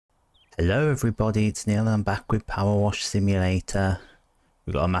Hello everybody, it's Neil and I'm back with PowerWash Simulator.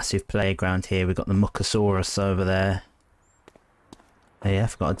 We've got a massive playground here, we've got the Muckosaurus over there. Oh yeah, I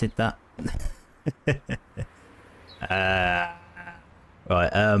forgot I did that.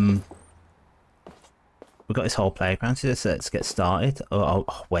 Right, we've got this whole playground, so let's get started.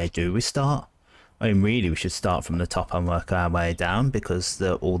 Where do we start? I mean, really we should start from the top and work our way down, because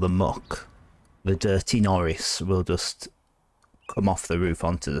all the muck, the dirty Norris, will just come off the roof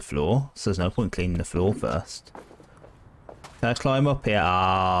onto the floor, so there's no point cleaning the floor first. Can I climb up here?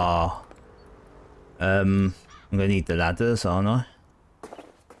 I'm gonna need the ladders, aren't I?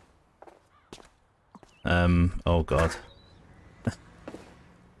 Oh god.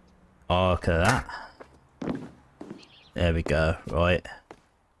 Oh, look at that. There we go, right.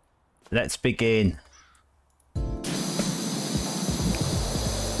 Let's begin.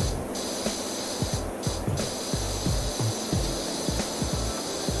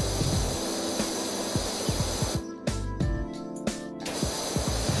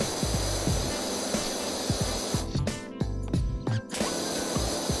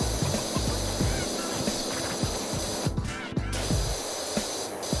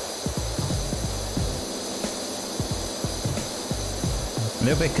 I'm a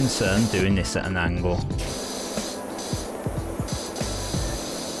little bit concerned doing this at an angle.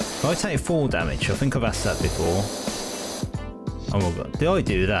 If I take fall damage, I think I've asked that before. Oh my god, did I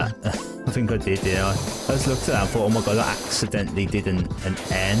do that? I think I did, yeah. I just looked at that and thought, oh my god, I accidentally did an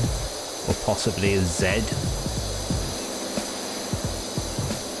N, or possibly a Z.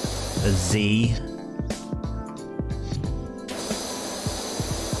 A Z.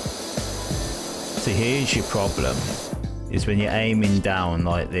 So here's your problem. Is when you're aiming down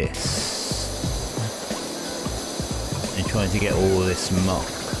like this and trying to get all this muck,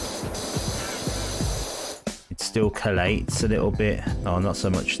 it still collates a little bit. Oh, not so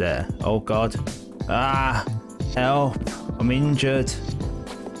much there. Oh god. Ah, help, I'm injured.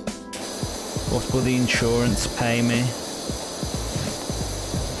 What will the insurance pay me?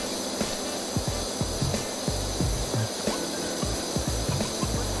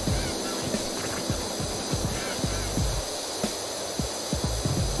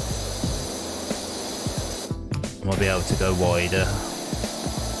 I'll be able to go wider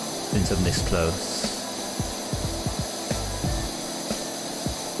since I'm this close.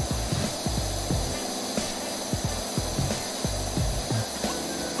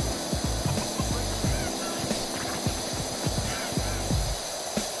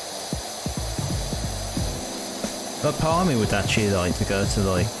 But part of me would actually like to go to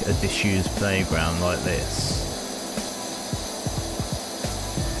like a disused playground like this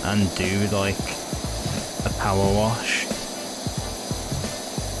and do like a power wash.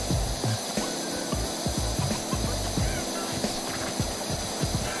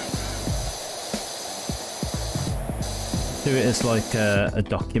 Do it as like a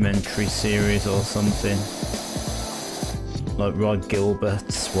documentary series or something, like Rod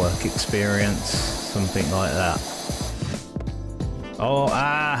Gilbert's work experience, something like that. Oh,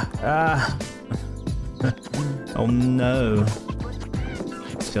 oh no.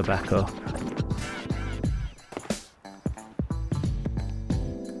 Let's go back up.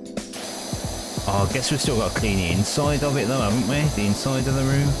 Oh, I guess we've still got to clean the inside of it though, haven't we? The inside of the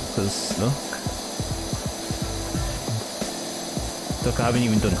room, because look, I haven't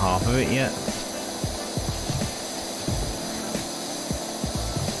even done half of it yet.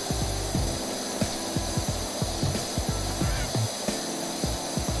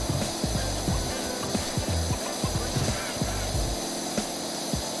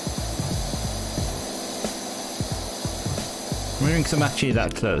 I'm wondering because I'm actually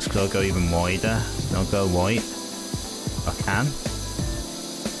that close, because I'll go even wider. And I'll go white. I can.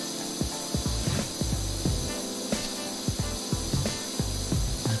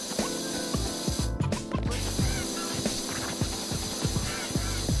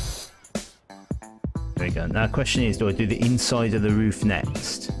 There we go. Now the question is, do I do the inside of the roof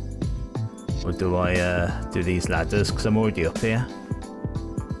next? Or do I do these ladders? Because I'm already up here.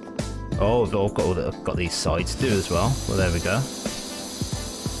 Oh, I've got these sides to do as well. Well, there we go.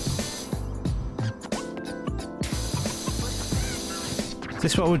 Is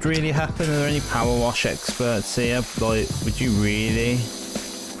this what would really happen? Are there any power wash experts here? Like, would you really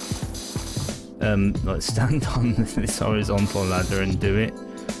like stand on this horizontal ladder and do it?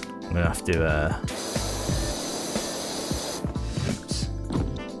 I'm gonna have to oops.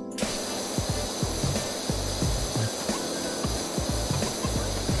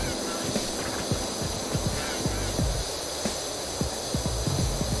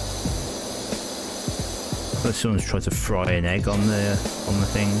 Someone's tried to fry an egg on the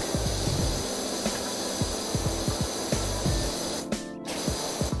thing.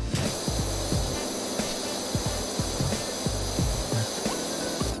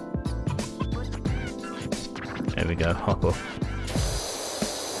 go, hop up.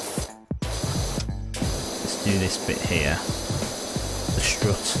 Let's do this bit here. The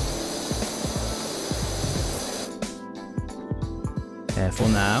strut. Careful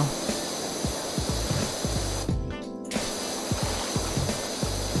now.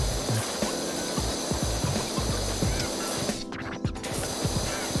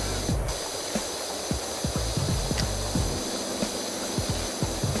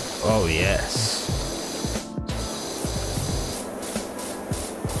 Oh yes.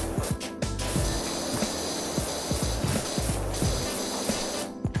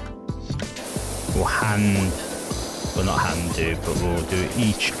 We'll hand, well not hand do, but we'll do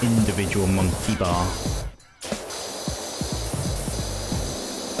each individual monkey bar.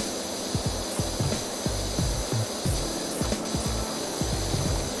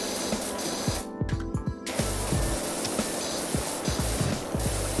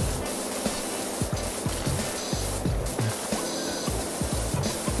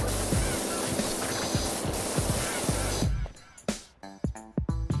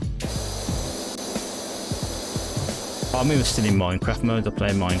 I mean, we're still in Minecraft mode. I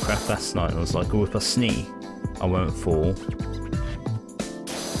played Minecraft last night and I was like, oh, if I sneak, I won't fall.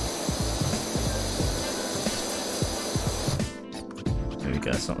 There we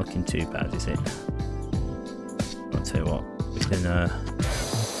go, it's not looking too bad, is it? I'll tell you what, we can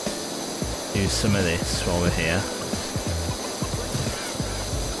do some of this while we're here.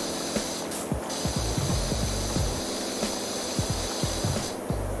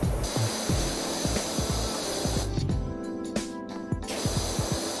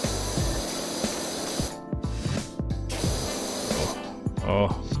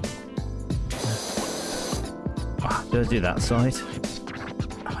 Do I do that side?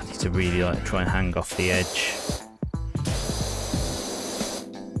 Oh, I need to really like try and hang off the edge.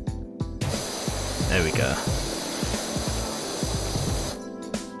 There we go.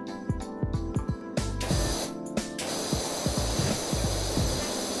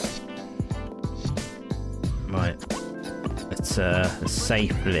 Right. Let's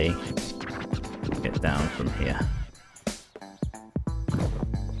safely get down from here.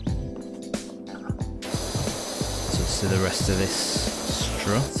 To the rest of this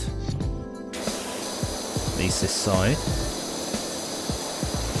strut, at least this side.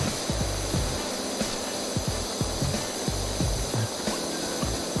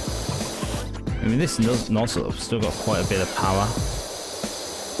 I mean, this nozzle still got quite a bit of power.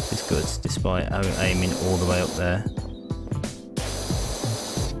 It's good, despite aiming all the way up there.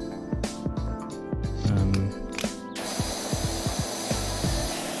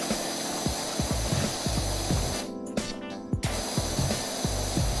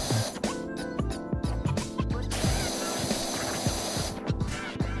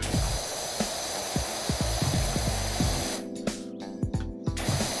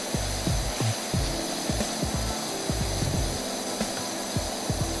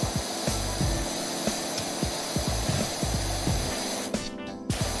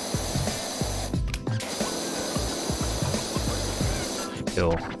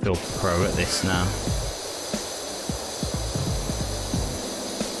 Feel pro at this now.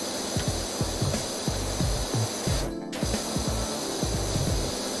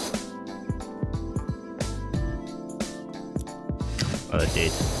 Well, I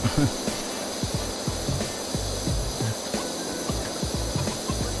did.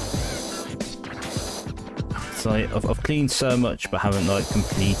 So I've cleaned so much, but haven't like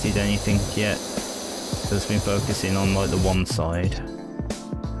completed anything yet. So I've been focusing on like the one side.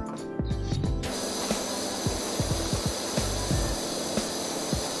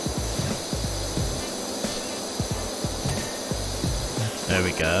 There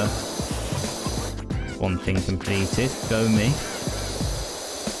we go. One thing completed. Go me.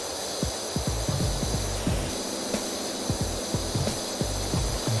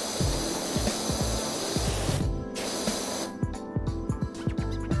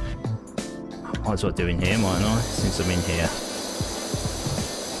 Might as well do in here, mightn't I? Since I'm in here.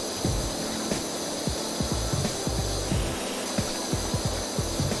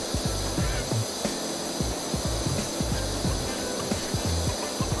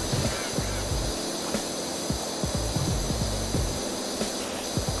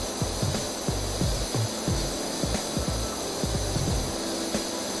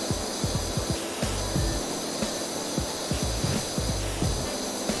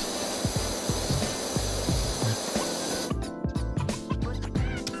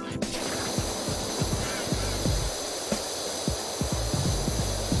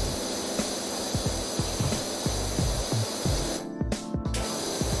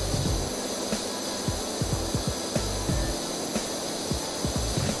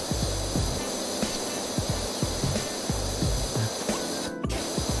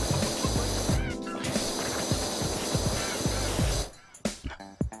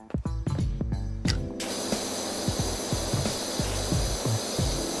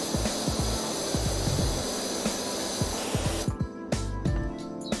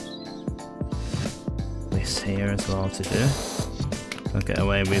 here as well to do. I'll get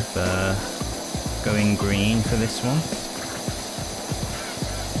away with going green for this one.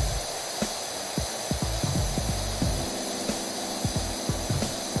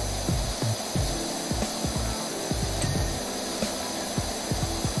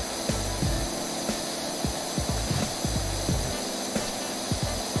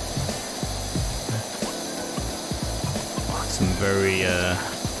 Some very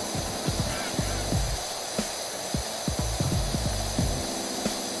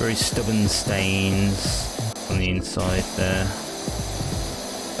very stubborn stains on the inside there.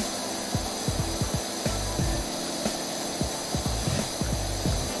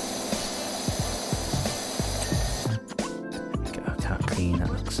 Look how clean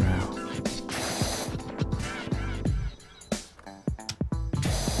that looks now.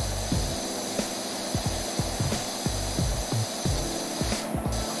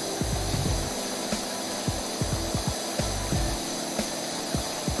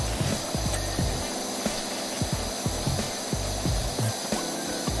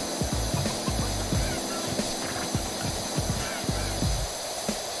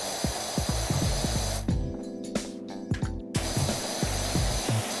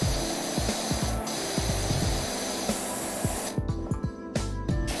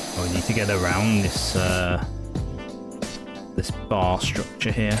 We need to get around this this bar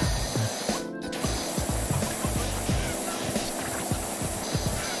structure here.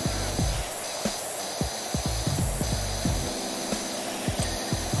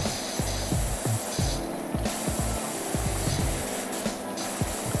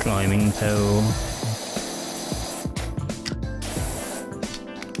 Climbing pole.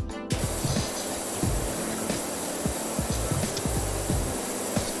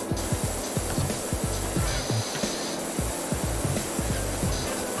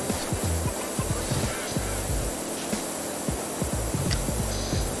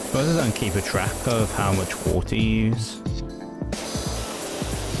 Suppose I don't keep a track of how much water you use.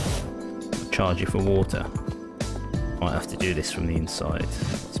 I'll charge you for water. Might have to do this from the inside.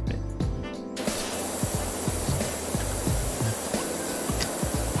 That's a bit.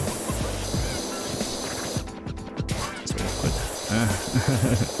 That's awkward.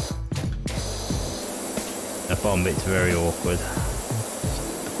 That bottom bit's very awkward.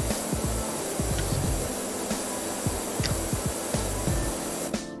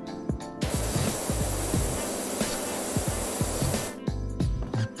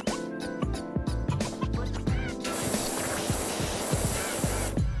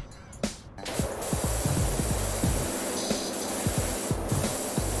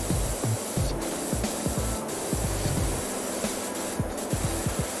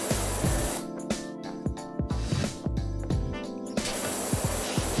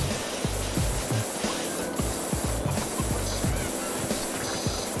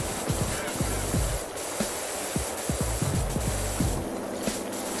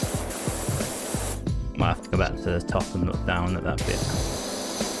 Might have to go back to the top and look down at that bit.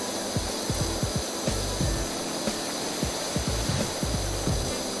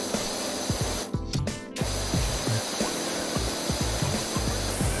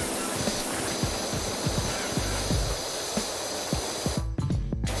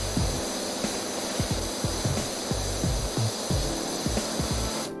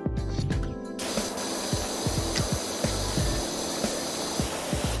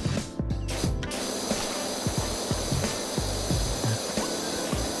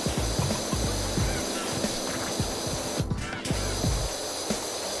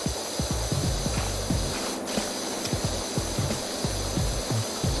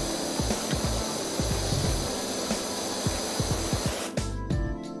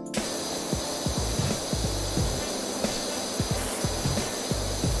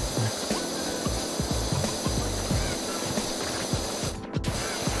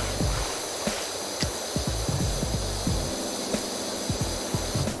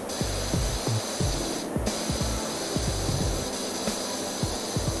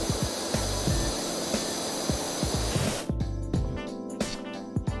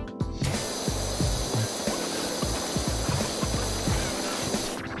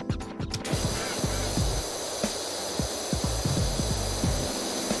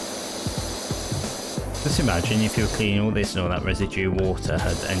 Just imagine if you were cleaning all this and all that residue water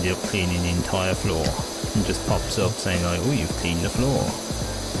had ended up cleaning the entire floor and just pops up saying like, oh, you've cleaned the floor.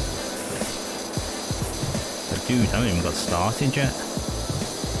 But dude, I haven't even got started yet.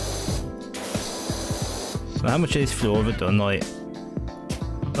 So how much of this floor have I done? Like,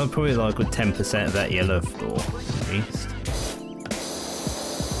 probably like a good 10% of that yellow floor at least.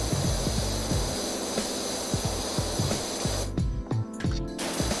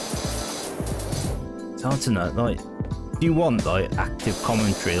 It's hard to know, like, do you want like active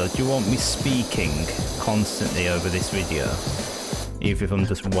commentary? Like, do you want me speaking constantly over this video? Even if I'm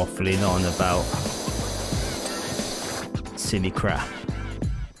just waffling on about silly crap.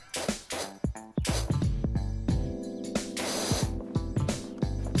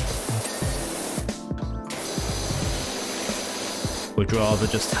 Would rather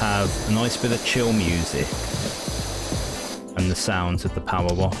just have a nice bit of chill music and the sounds of the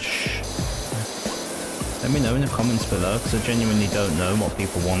PowerWash. Let me know in the comments below, because I genuinely don't know what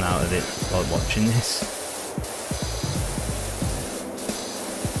people want out of it, like watching this.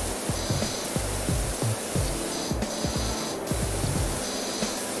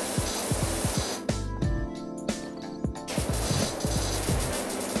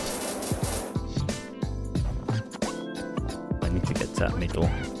 I need to get to that middle.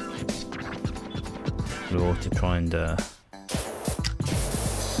 We ought to try and there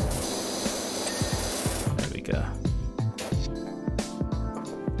we go.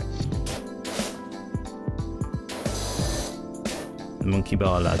 The monkey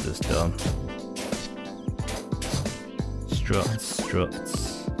bar ladder's done. Struts.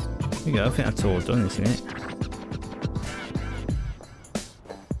 There we go, I think that's all done, isn't it?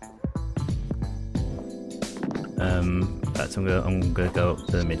 In fact, I'm gonna go up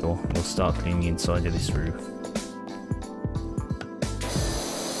to the middle. We'll start cleaning the inside of this roof.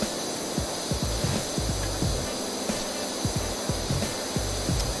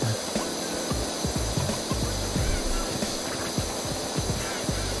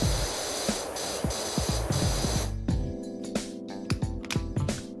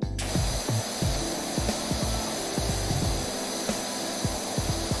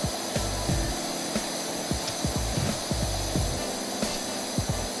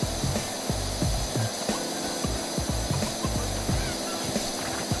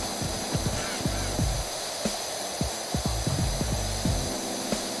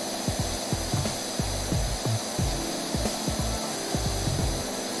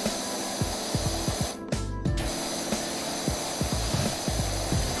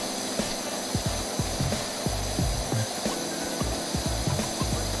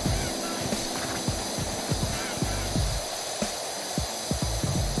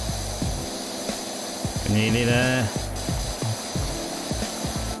 Nearly there.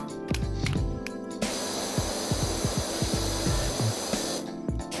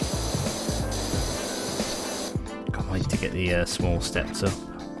 Can't wait to get the small steps up,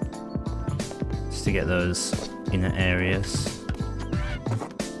 just to get those inner areas.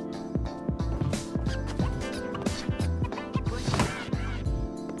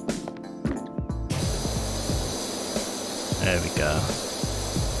 There we go.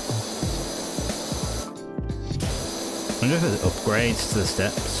 I wonder if it upgrades to the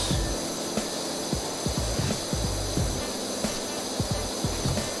steps.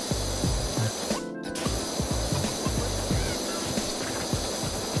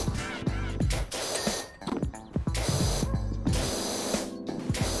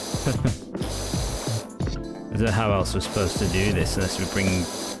 I don't know how else we're supposed to do this unless we bring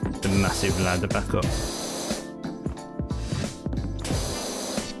the massive ladder back up.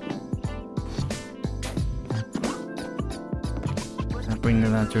 Bring the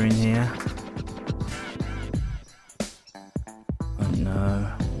ladder in here. Oh no.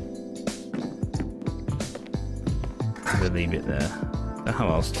 We'll leave it there. Don't know how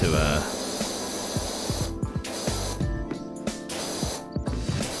else to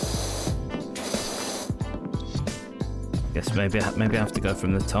guess maybe I have to go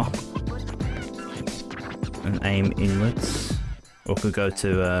from the top and aim inwards. Or could go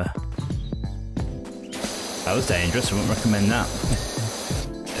to that was dangerous, I wouldn't recommend that.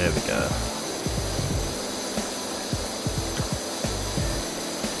 There we go.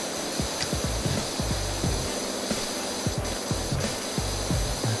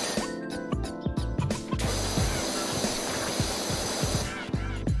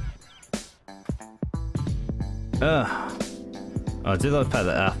 I do love how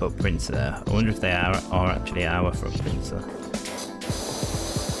our footprints there. I wonder if they are actually our footprints there.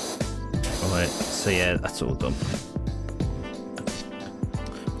 Alright, so yeah, that's all done.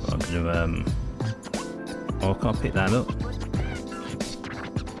 I'm gonna oh, I can't pick that up.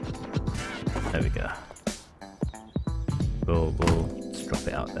 There we go. We'll just drop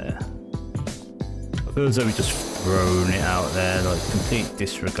it out there. I feel as though we just thrown it out there, like complete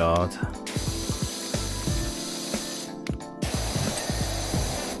disregard.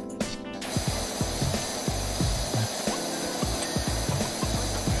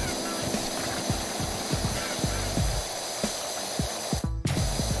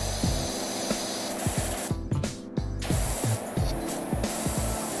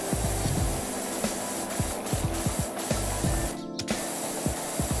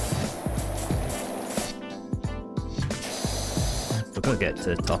 We've got to get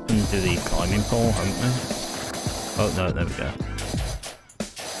to the top and do the climbing pole, haven't we? Oh no, there we go.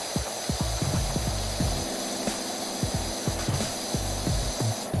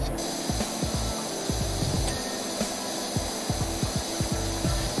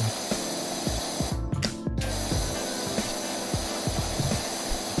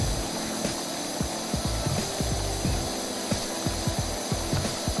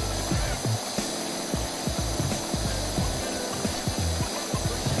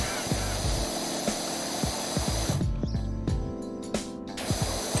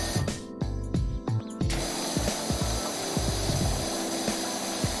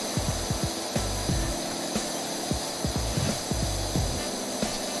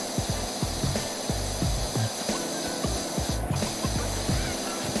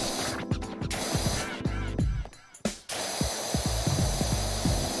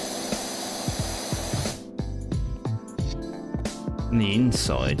 On the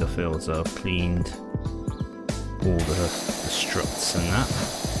inside, I feel as though I've cleaned all the struts and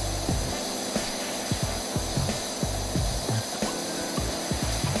that.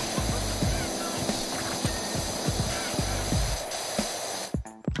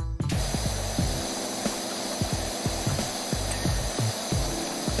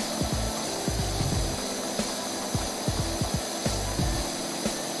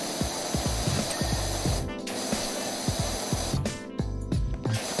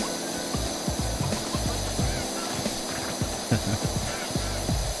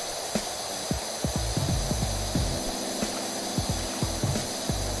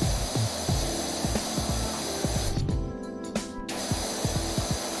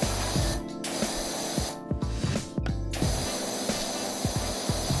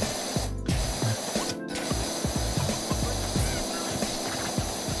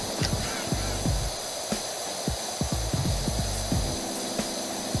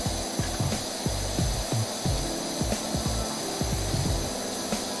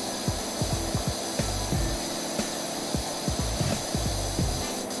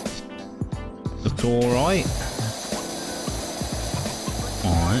 Looks alright.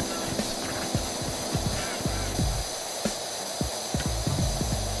 Alright.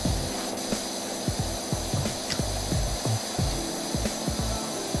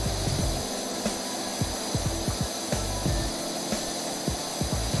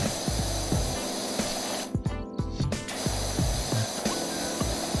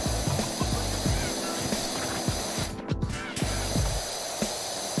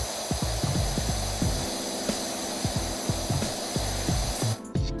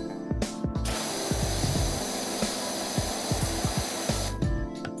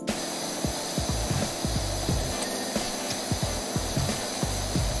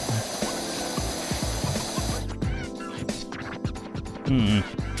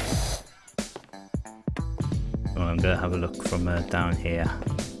 Well, I'm going to have a look from down here.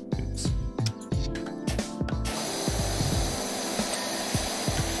 Oops.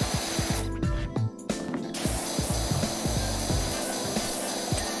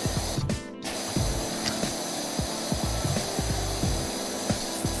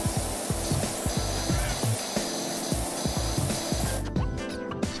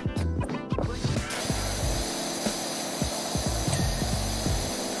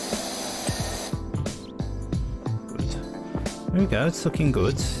 There we go, it's looking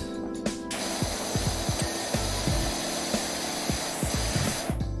good.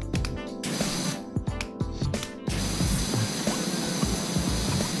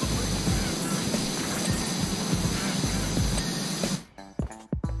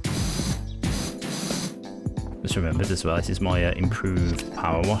 Just remembered as well, this is my improved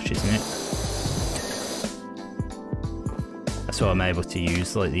PowerWash, isn't it? That's why I'm able to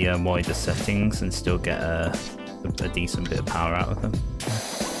use like the wider settings and still get a decent bit of power out of them.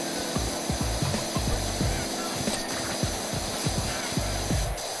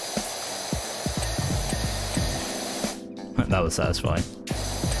 That was satisfying.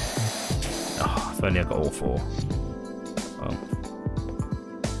 Oh, if only I got all four. Well.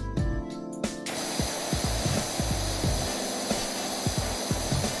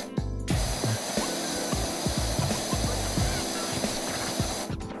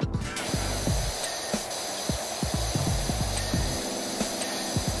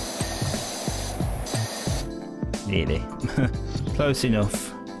 Nearly. Close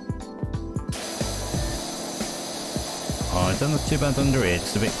enough. Oh, it doesn't look too bad under here,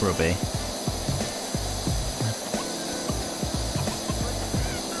 just a bit grubby.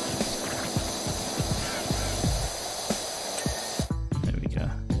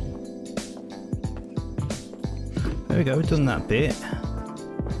 There we we go, we've done that bit.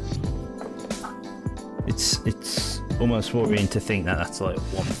 It's almost worrying to think that that's like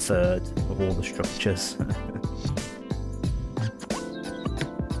 1/3 of all the structures.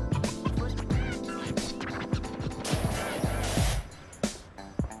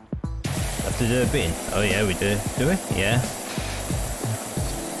 Have to do a bin? Oh yeah, we do. Do we? Yeah.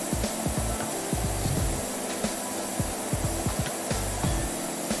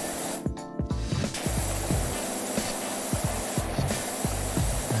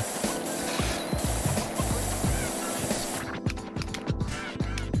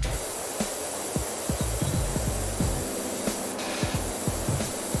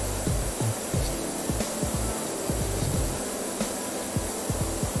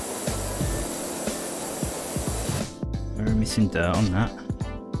 We're missing dirt on that.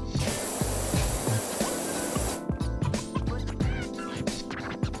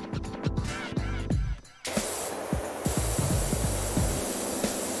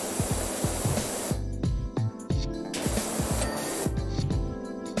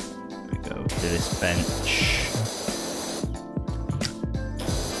 There we go to this bench.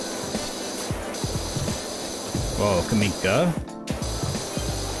 Whoa, can we go?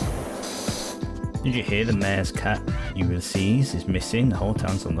 Did you hear the mayor's cat Ulysses is missing? The whole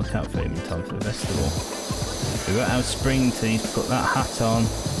town's on the lookout for him in time for the festival. We got out spring to need to put that hat on.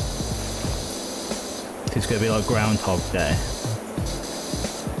 It's going to be like Groundhog Day.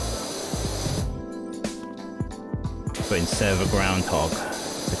 But instead of a groundhog,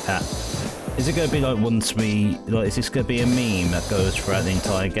 it's a cat. Is it going to be like once we... like, is this going to be a meme that goes throughout the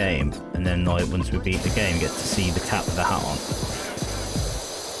entire game? And then like once we beat the game, we get to see the cat with the hat on?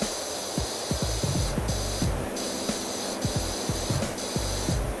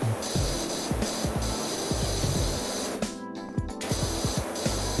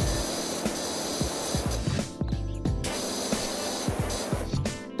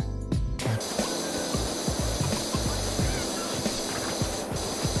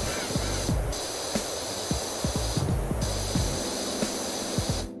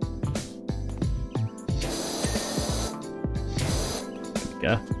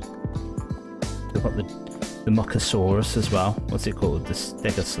 Go. We've got the Mochosaurus as well. What's it called? The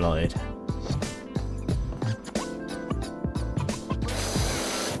Stegoslide.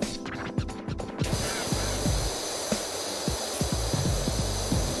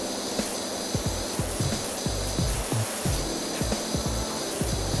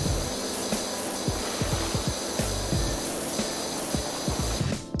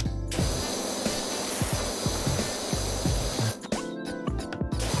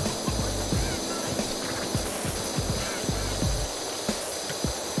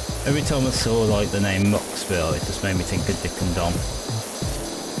 Every time I saw like the name Moxville, it just made me think of Dick and Dom.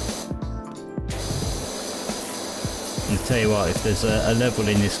 And I tell you what, if there's a level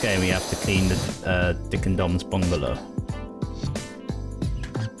in this game where you have to clean the Dick and Dom's bungalow,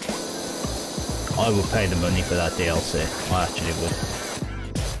 I would pay the money for that DLC. I actually would.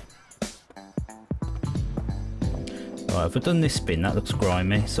 Right, if I've done this spin, that looks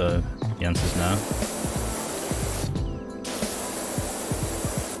grimy, so the answer's no.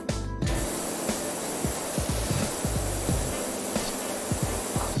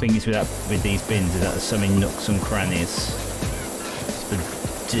 The thing is with these bins is that there's so many nooks and crannies for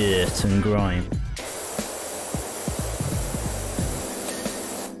dirt and grime.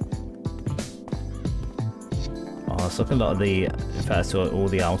 Oh, it's like a lot of the, in fact, all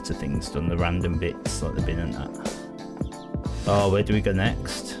the outer things done, the random bits like the bin and that. Oh, where do we go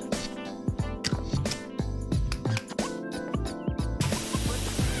next?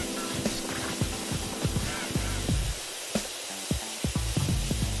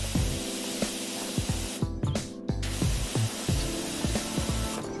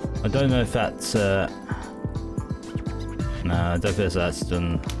 I don't know if that's, no, I don't think that's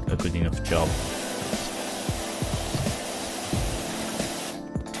done a good enough job.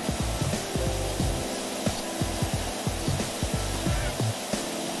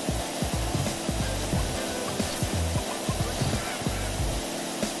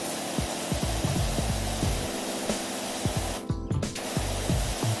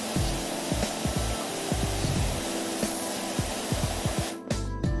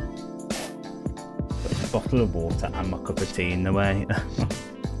 Bottle of water and my cup of tea in the way.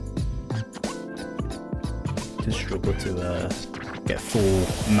 Just struggle to get full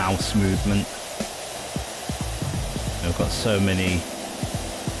mouse movement. I've got so many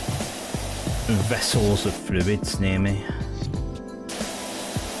vessels of fluids near me.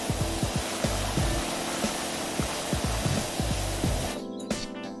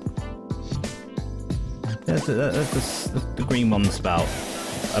 Yeah, the green one's about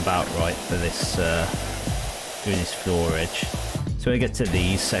right for this doing this floor edge. So when I get to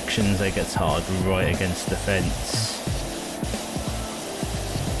these sections, it gets hard right against the fence.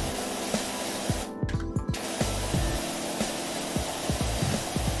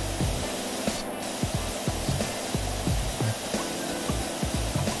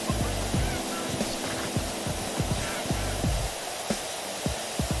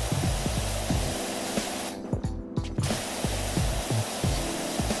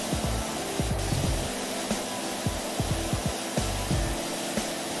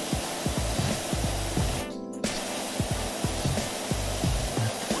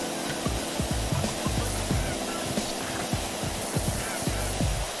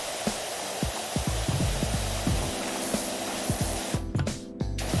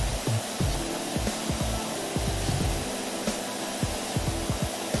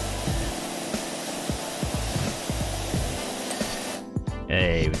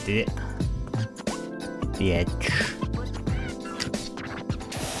 Hey, we did it. The edge.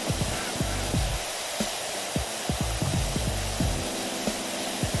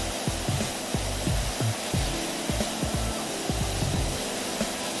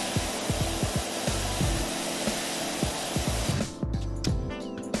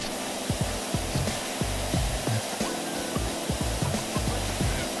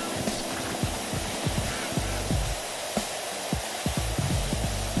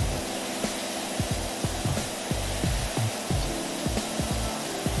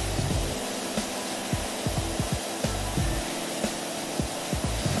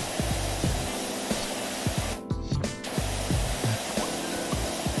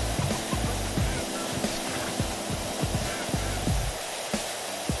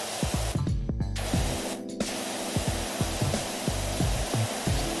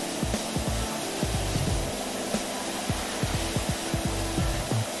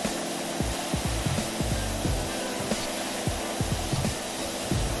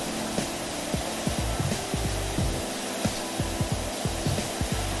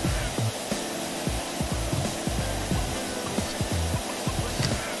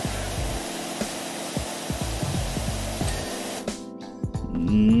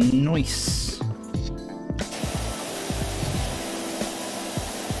 Nice.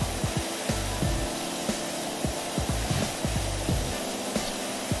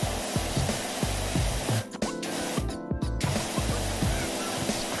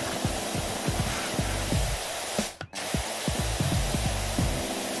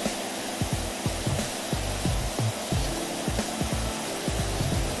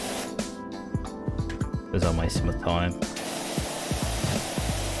 Because I'm wasting my time.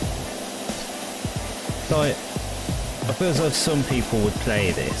 Like, I feel as though some people would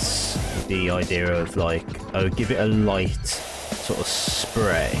play this with the idea of like, oh, give it a light sort of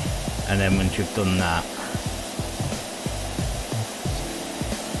spray, and then once you've done that,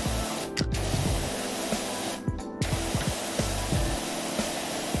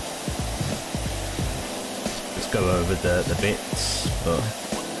 just go over the bits, but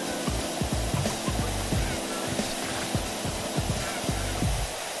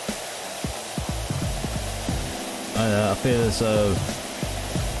I feel as though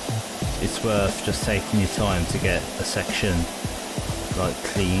it's worth just taking your time to get a section like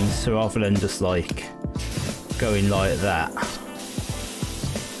clean, so rather than just like going like that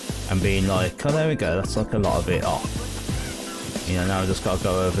and being like, oh there we go, that's like a lot of it off, you know, now I've just got to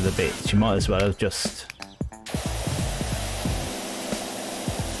go over the bits. You might as well have just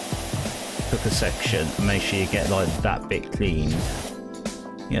took a section and make sure you get like that bit cleaned.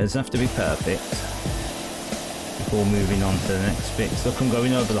 You know, it doesn't have to be perfect before moving on to the next bit. So look, I'm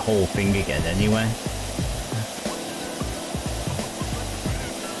going over the whole thing again anyway.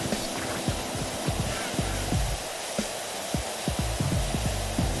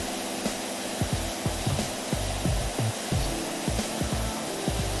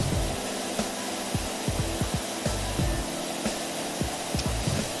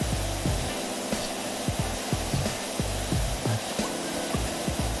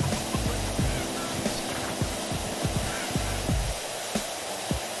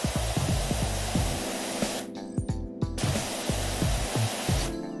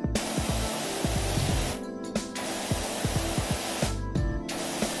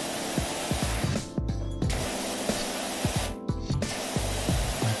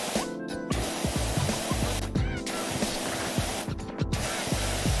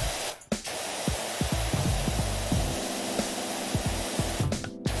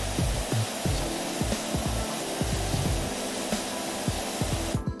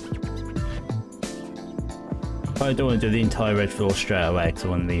 I don't want to do the entire red floor straight away because I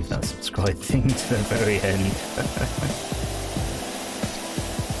want to leave that subscribe thing to the very end.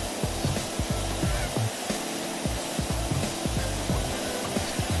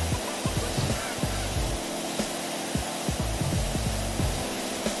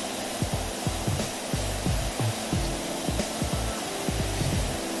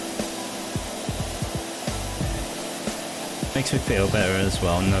 Makes me feel better as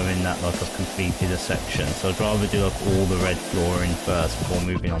well knowing that like I've completed a section, so I'd rather do like all the red flooring first before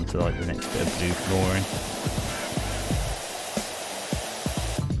moving on to like the next bit of blue flooring.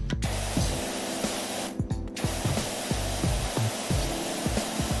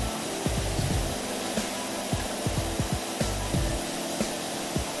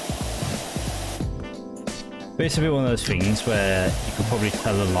 But it's a bit one of those things where you could probably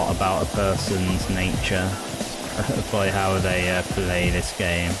tell a lot about a person's nature by how they play this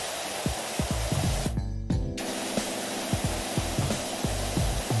game.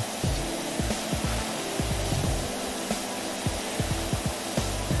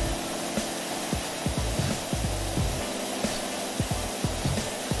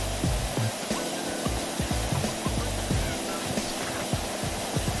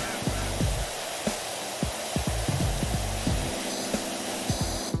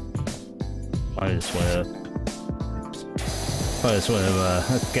 I just want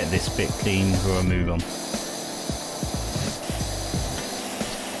to get this bit clean before I move on.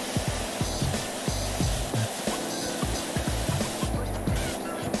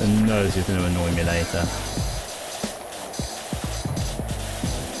 The nose is going to annoy me later.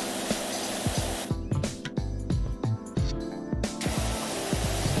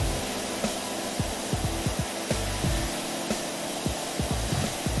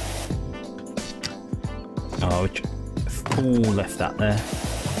 Oh, all left that there.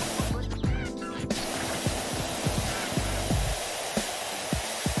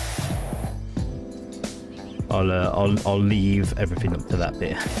 I'll leave everything up to that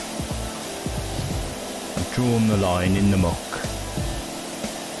bit. I've drawn the line in the muck.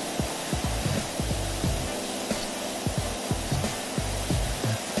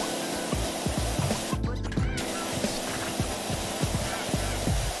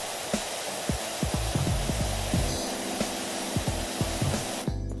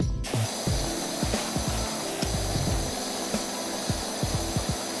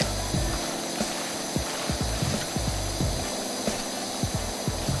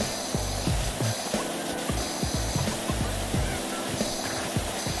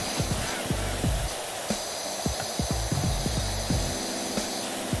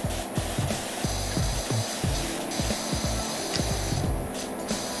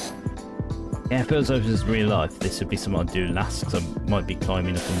 Yeah, it feels like if this is real life, this would be something I'd do last, because I might be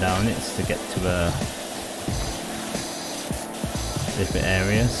climbing up and down it to get to different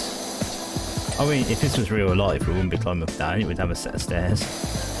areas. I mean, if this was real life, it wouldn't be climbing up and down, it would have a set of stairs.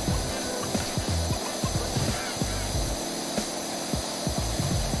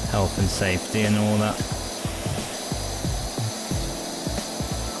 Health and safety and all that.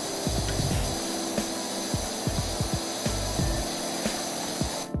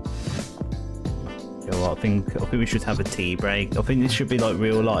 I think we should have a tea break. I think this should be like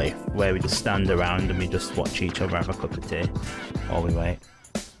real life, where we just stand around and we just watch each other have a cup of tea while we wait.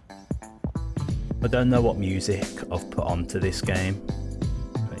 I don't know what music I've put onto this game,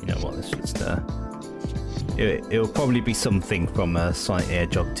 but you know what, let's just it'll probably be something from a Sonic the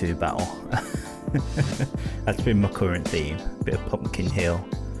Hedgehog 2 battle. That's been my current theme, a bit of Pumpkin Hill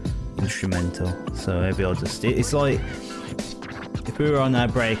instrumental, so maybe I'll just, it's like if we were on our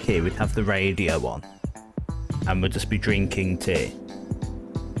break here, we'd have the radio on and we'll just be drinking tea.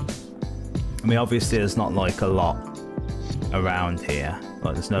 I mean, obviously there's not like a lot around here,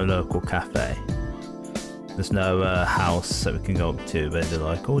 like there's no local cafe, there's no house that we can go up to where they're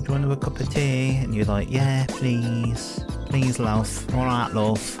like, oh, do you want to have a cup of tea? And you're like, yeah, please love, alright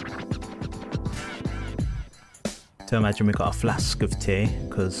love. So imagine we got a flask of tea,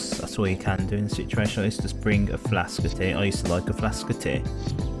 because that's all you can do in a situation like this, just bring a flask of tea. I used to like a flask of tea.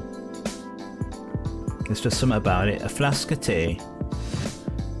 There's just something about it, a flask of tea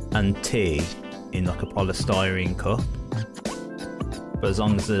and tea in like a polystyrene cup. But as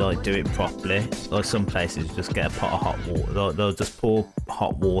long as they like do it properly, like some places you just get a pot of hot water, they'll just pour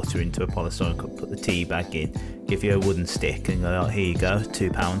hot water into a polystyrene cup, put the tea bag in, give you a wooden stick and go, oh, here you go,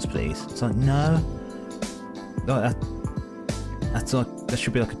 £2 please. It's like, no, like that's like, that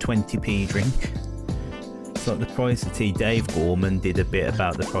should be like a 20p drink. It's like the price of tea. Dave Gorman did a bit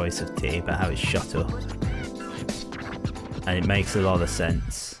about the price of tea, about how it's shut up. And it makes a lot of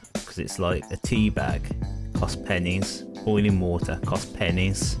sense, because it's like a tea bag costs pennies. Boiling water costs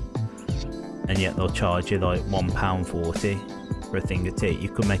pennies. And yet they'll charge you like £1.40 for a thing of tea. You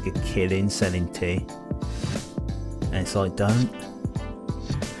could make a killing selling tea. And it's like, don't.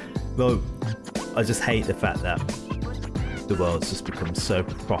 Look, I just hate the fact that the world's just become so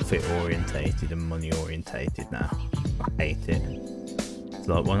profit orientated and money orientated now. I hate it. It's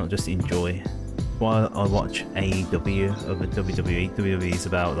like, why not just enjoy? Why I watch AEW over WWE. WWE is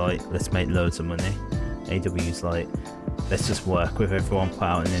about like, let's make loads of money. AEW is like, let's just work with everyone, put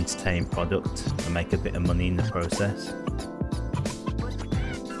out an entertaining product and make a bit of money in the process.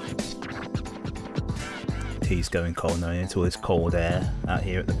 Tea's going cold now, it's all this cold air out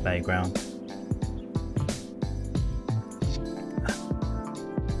here at the playground.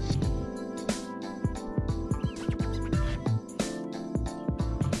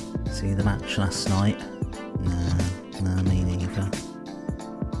 See the match last night? No, me neither.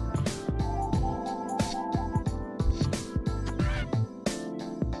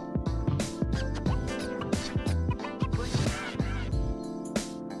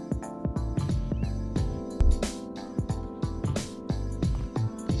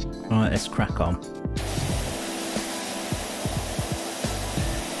 Right, let's crack on.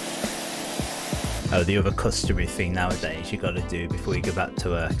 Oh, the other customary thing nowadays you got to do before you go back to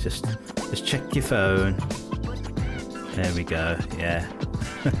work, just check your phone. There we go, yeah.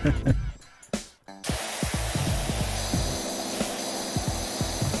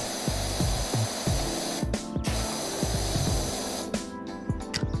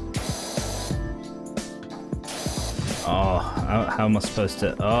 Oh, how am I supposed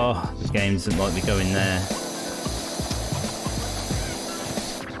to... Oh, the game doesn't like me going there.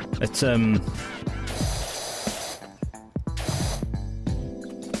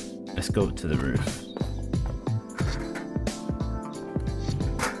 Let's go up to the roof.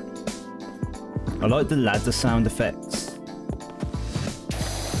 I like the ladder sound effects.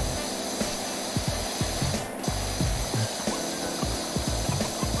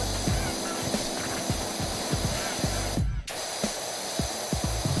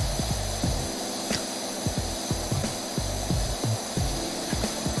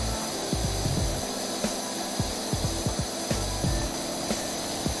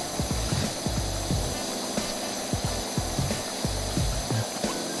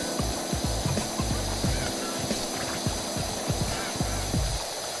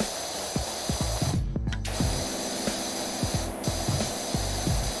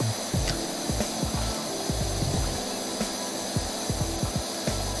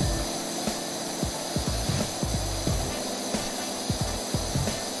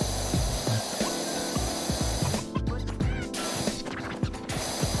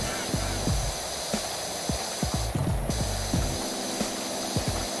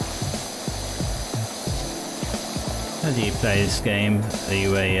 How do you play this game? Are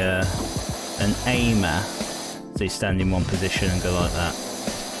you an aimer? So you stand in one position and go like that?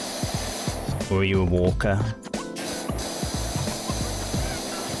 Or are you a walker?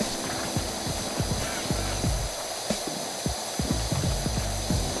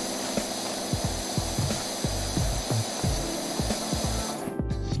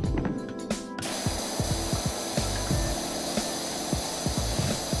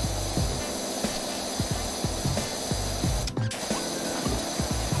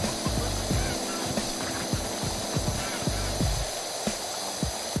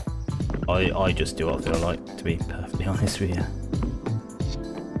 I just do what I feel like, to be perfectly honest with you.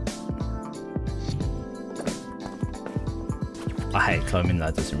 I hate climbing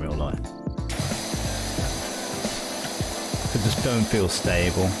ladders in real life. I just don't feel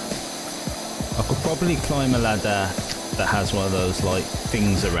stable. I could probably climb a ladder that has one of those like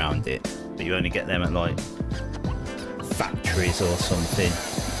things around it, but you only get them at like factories or something,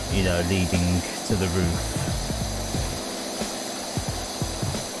 you know, leading to the roof.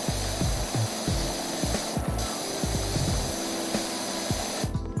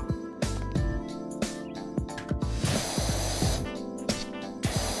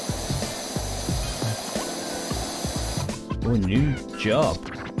 Oh, new job.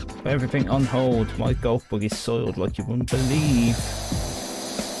 Put everything on hold. My golf bug is soiled like you wouldn't believe.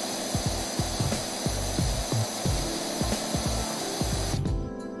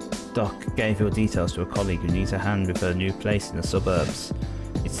 Doc gave your details to a colleague who needs a hand with her new place in the suburbs.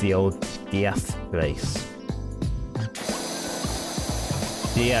 It's the old Diath place.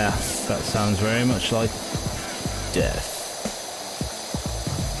 Diath, that sounds very much like death.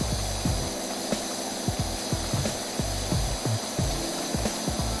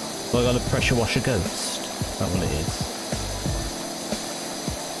 So I got a pressure washer ghost. Is that what it is?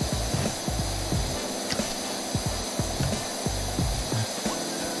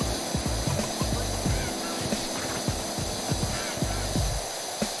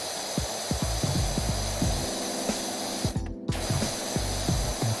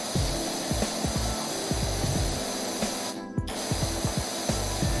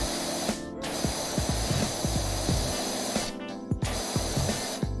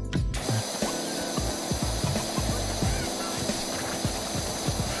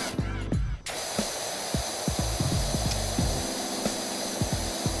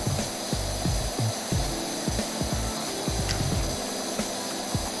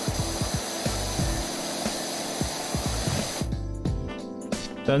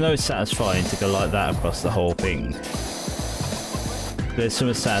 So I know it's satisfying to go like that across the whole thing. There's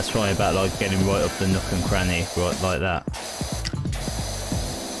something satisfying about like getting right up the nook and cranny, right like that.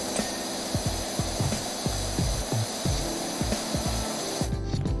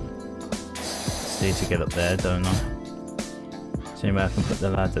 Just need to get up there, don't I? See where I can put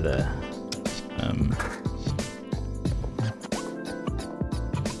the ladder there.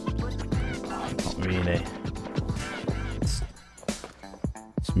 Not really.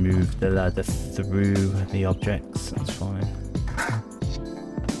 Let's move the ladder through the objects, that's fine.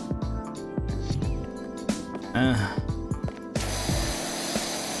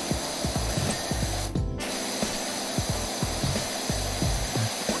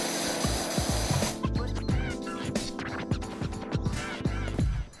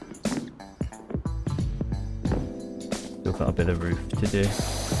 Still got a bit of roof to do.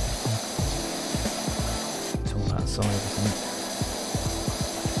 It's all outside, isn't it?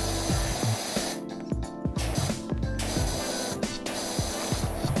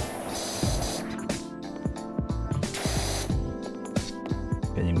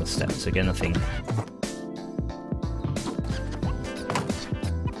 Getting my steps again, I think.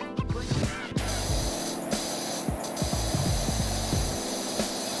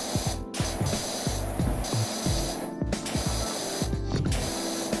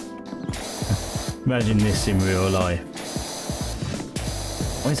 Imagine this in real life.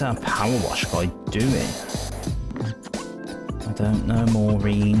 What is that PowerWash guy doing? I don't know,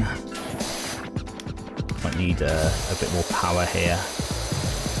 Maureen. Might need a bit more power here.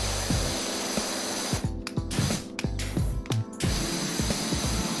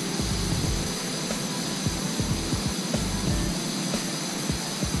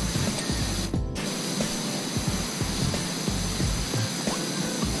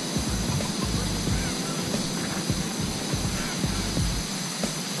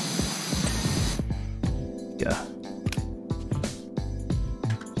 Yeah.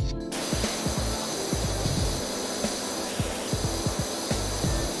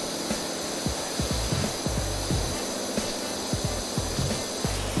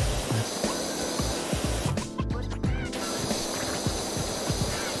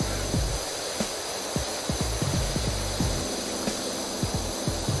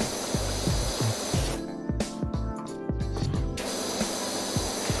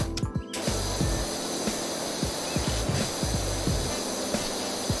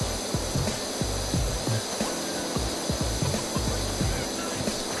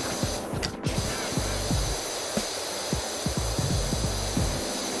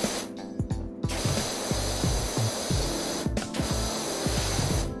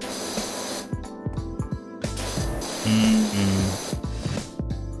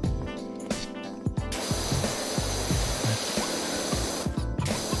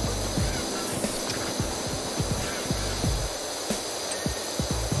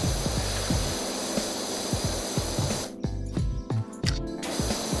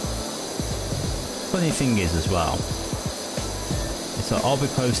 Funny thing is as well, it's like I'll be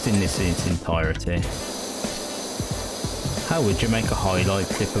posting this in its entirety. How would you make a highlight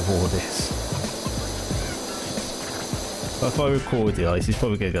clip of all this? But if I record it, like, it's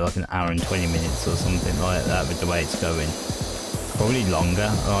probably going to go like an hour and 20 minutes or something like that with the way it's going. Probably longer,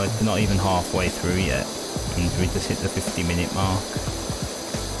 like not even halfway through yet, and we just hit the 50-minute mark.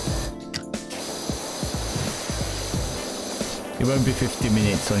 It won't be 50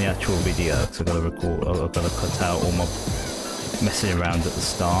 minutes on the actual video because I've got to record, I've got to cut out all my messing around at the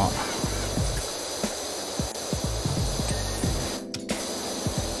start.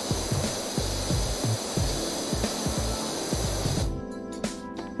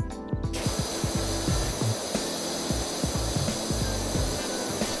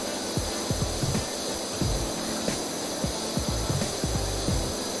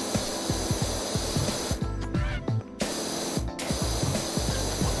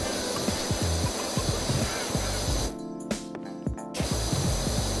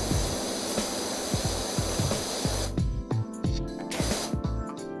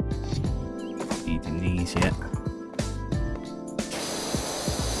 These yet.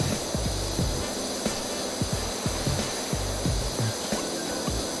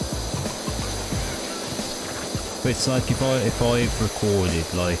 But it's like if I've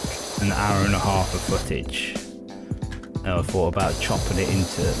recorded like an hour and a half of footage, and I thought about chopping it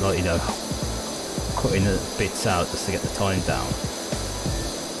into, like, you know, cutting the bits out just to get the time down.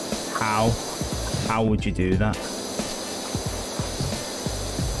 How would you do that?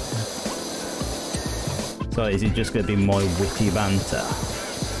 So is it just going to be my witty banter?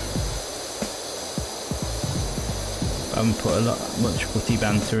 I haven't put much footy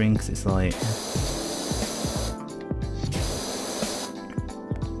banter in because it's like,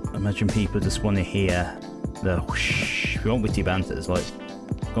 imagine people just want to hear the whoosh. If you want witty banter, it's like,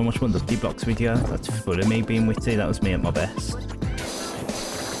 go and watch my Lucky Blocks video. That's full of me being witty. That was me at my best.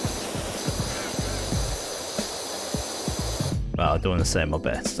 Well, I don't want to say my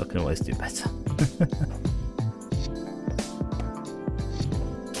best. I can always do better.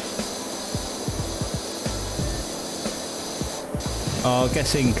 Oh, I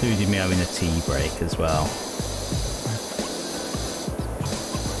guess it included me having a tea break as well.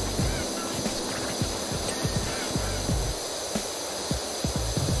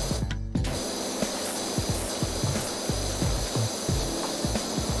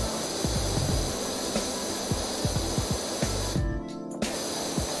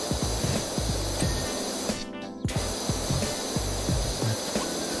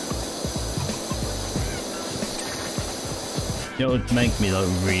 It would make me like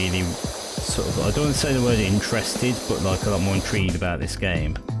really sort of, I don't want to say the word interested, but like a lot more intrigued about this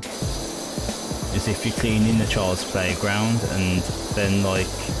game. Is if you're cleaning the child's playground and then like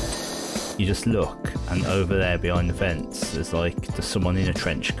you just look and over there behind the fence there's someone in a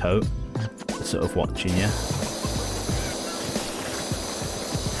trench coat sort of watching you.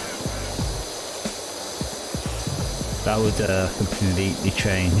 That would completely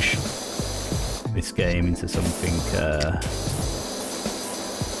change this game into something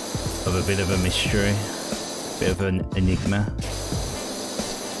of a bit of a mystery, bit of an enigma.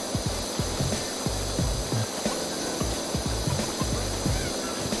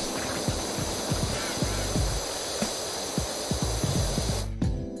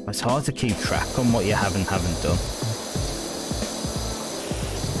 It's hard to keep track on what you haven't done.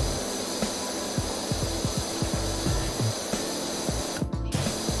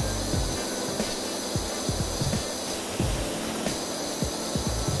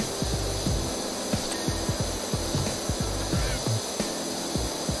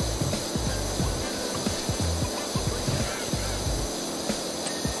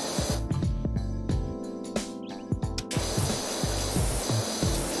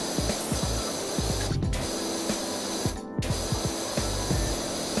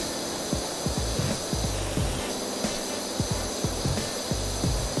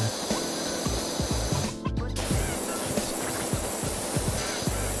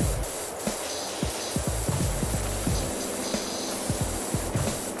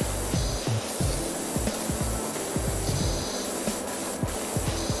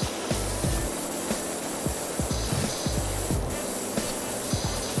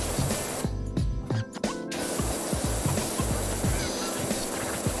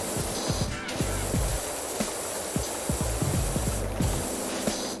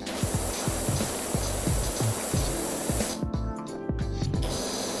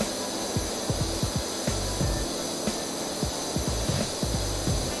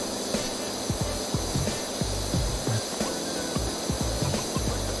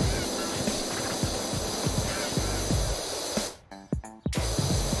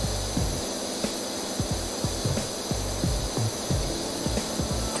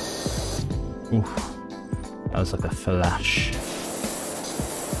 Oof, that was like a flash.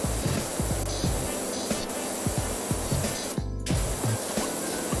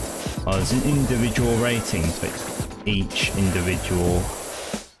 Oh, there's an individual rating for each individual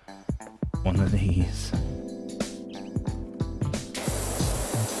one of these.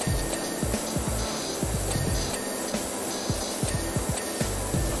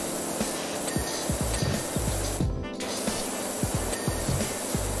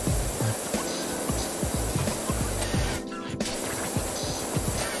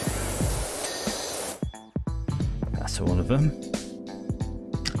 All of them.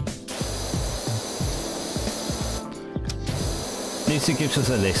 This gives us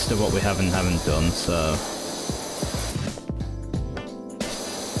a list of what we haven't done, so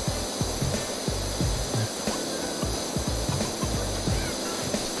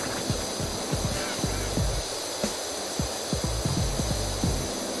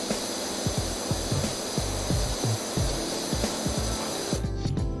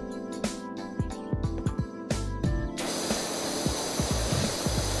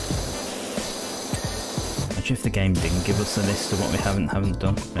if the game didn't give us a list of what we haven't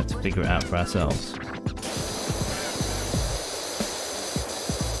done, we have to figure it out for ourselves.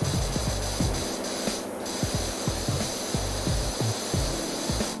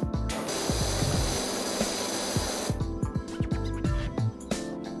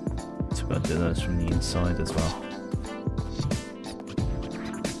 So we've got to do those from the inside as well.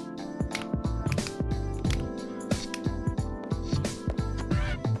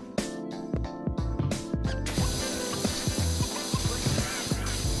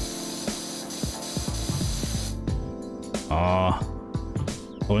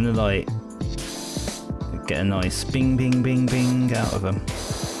 I want to like get a nice bing bing bing bing out of them.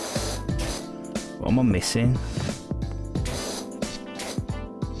 What am I missing?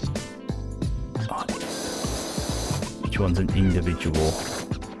 Oh, each one's an individual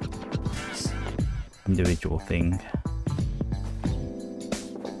thing.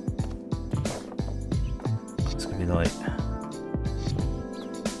 It's gonna be like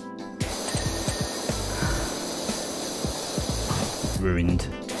ruined.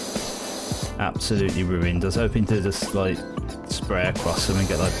 Absolutely ruined. I was hoping to just like spray across them and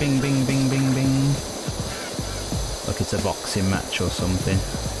get like bing bing bing bing bing. Like it's a boxing match or something.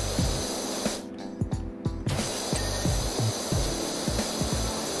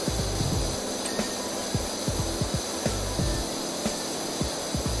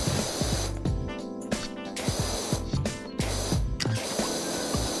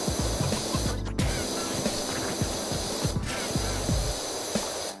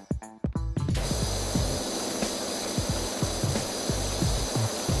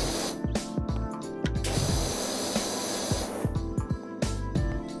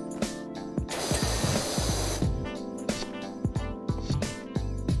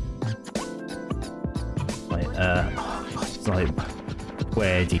 Like,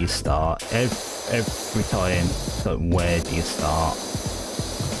 where do you start? Every time, like, where do you start?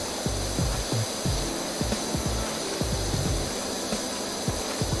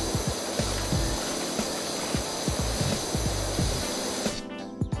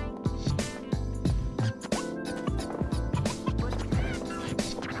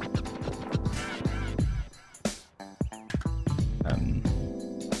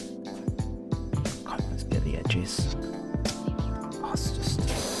 Let's get the edges. Oh, it's just...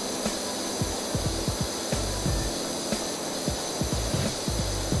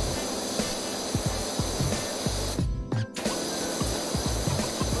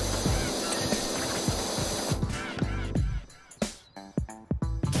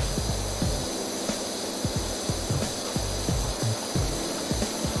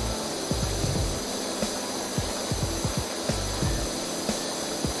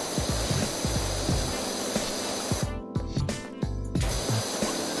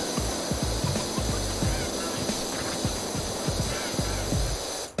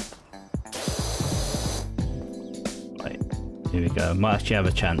 Here we go. Might actually have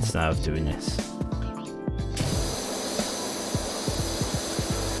a chance now of doing this.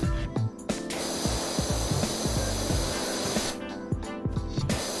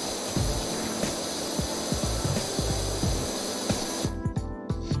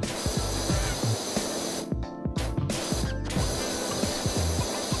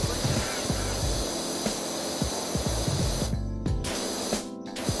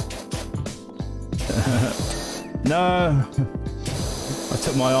 No! I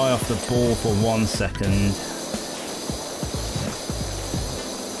took my eye off the ball for 1 second.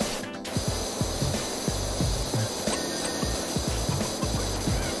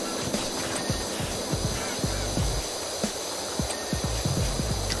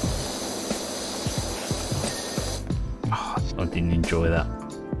 Oh, I didn't enjoy that.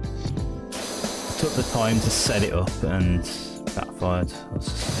 I took the time to set it up and backfired. I was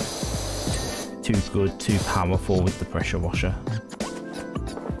just too good, too powerful with the pressure washer.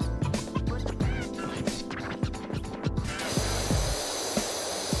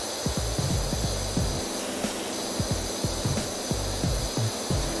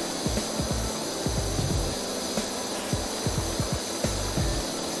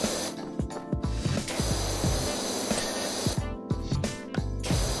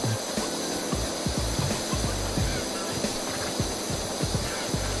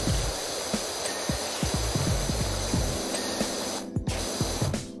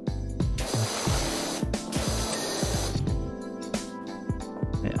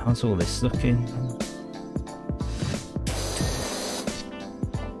 How's all this looking?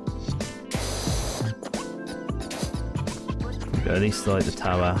 We've got at least like the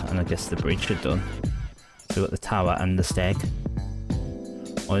tower and I guess the bridge are done. So we've got the tower and the steg.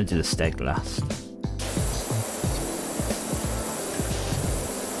 I want to do the steg last.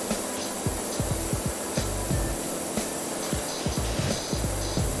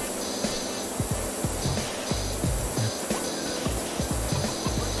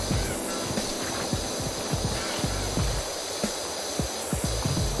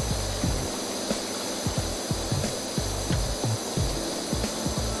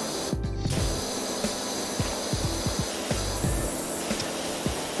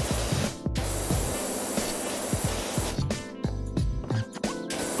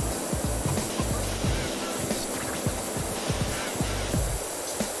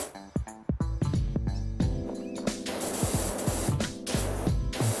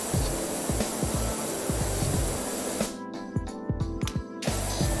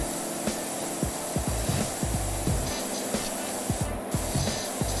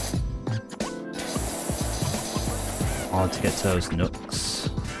 Hard to get to those nooks.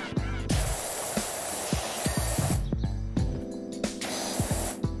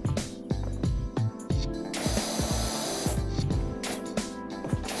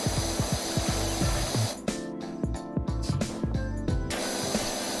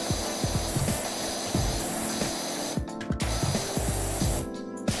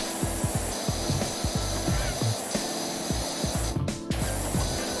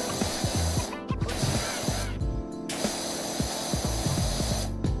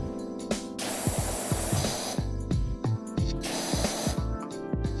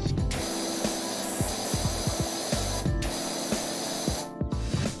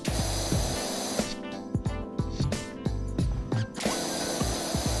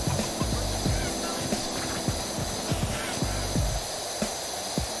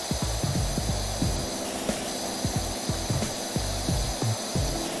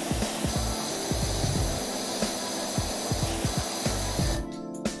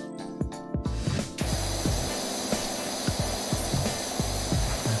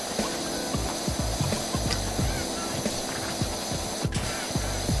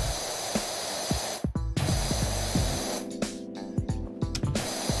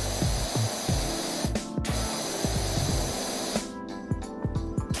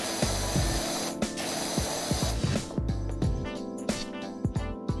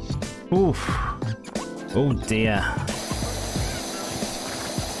 Oof. Oh dear.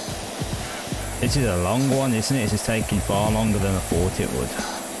 This is a long one, isn't it? This is taking far longer than I thought it would.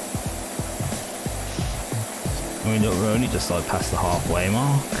 I mean, look, we're only just like past the halfway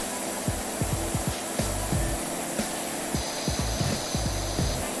mark.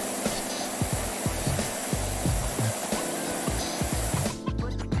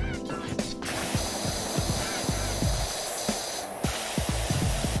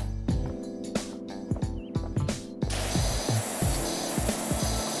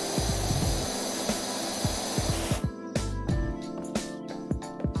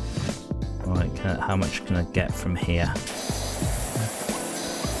 How much can I get from here?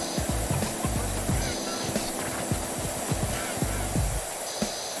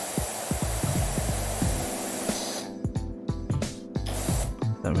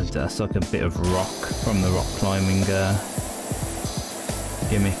 That's like a bit of rock from the rock climbing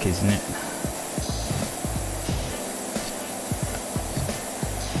gimmick, isn't it?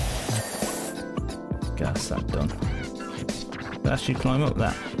 That's that done. Did I actually climb up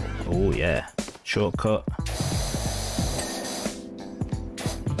that? Oh yeah. Shortcut.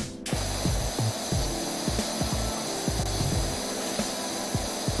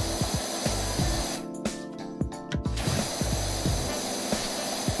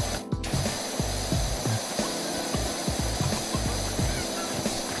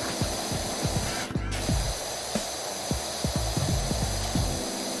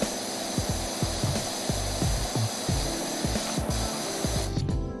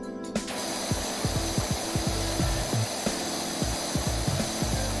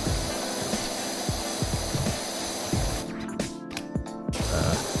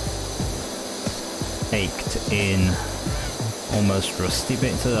 Ached in almost rusty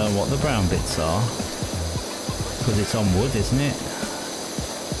bits. I don't know what the brown bits are, because it's on wood, isn't it?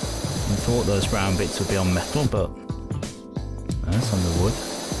 I thought those brown bits would be on metal, but no, it's on the wood.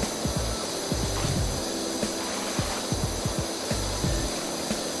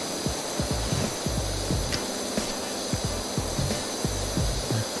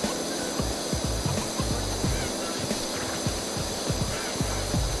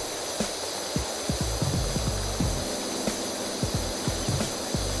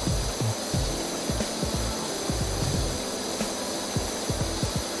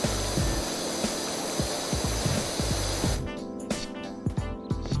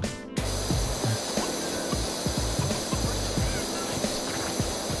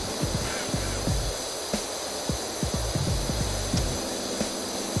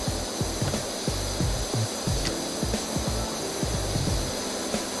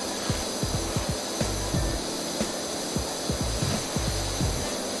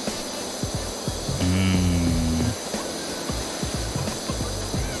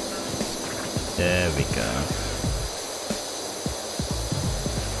 There we go.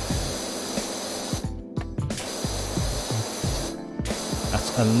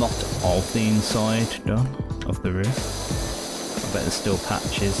 That's a lot of the inside done of the roof. I bet there's still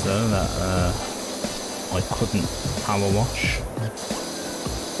patches though that I couldn't power wash.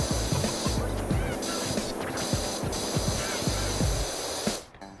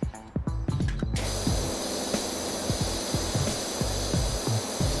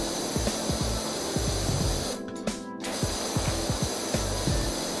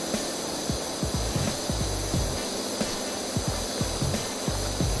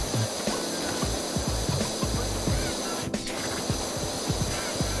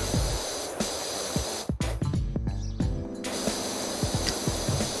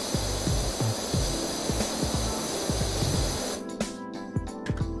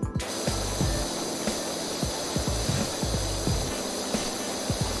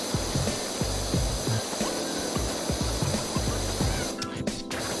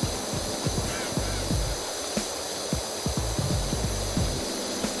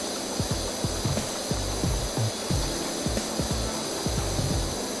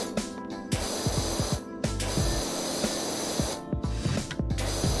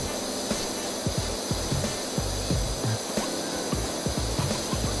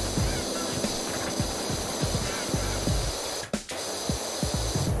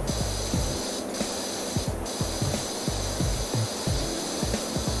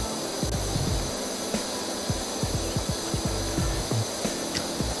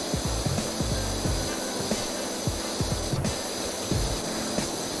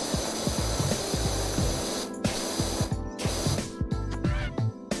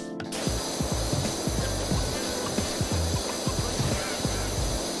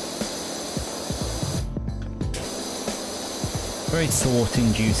 very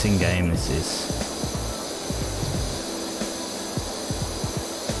thought-inducing game, this is.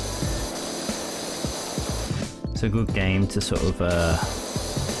 It's a good game to sort of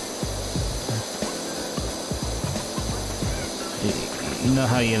you know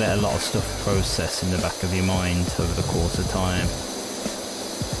how you let a lot of stuff process in the back of your mind over the course of time.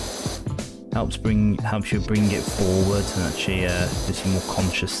 Helps you bring it forward and actually gives you more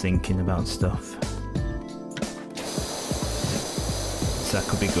conscious thinking about stuff. So that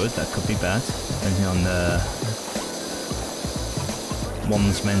could be good, that could be bad, depending on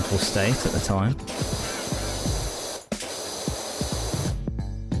one's mental state at the time.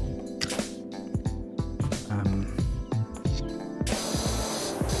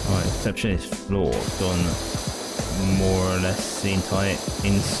 Exception is floor done more or less the entire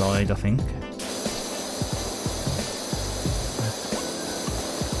inside, I think.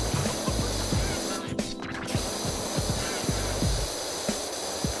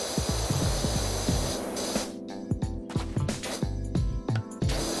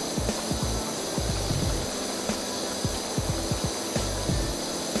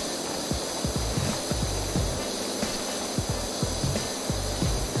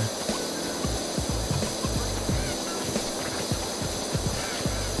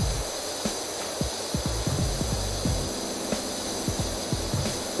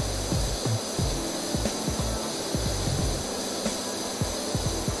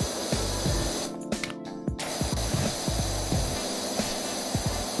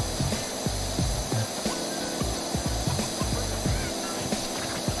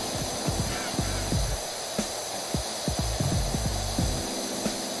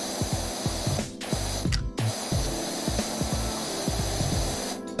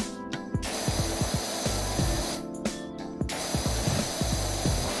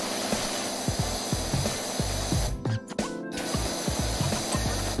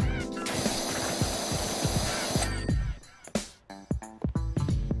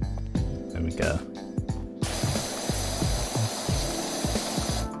 Go.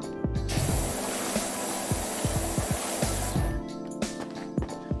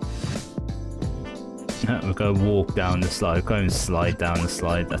 We're going to walk down the slide, go and slide down the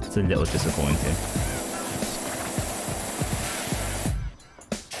slide. That's a little disappointing.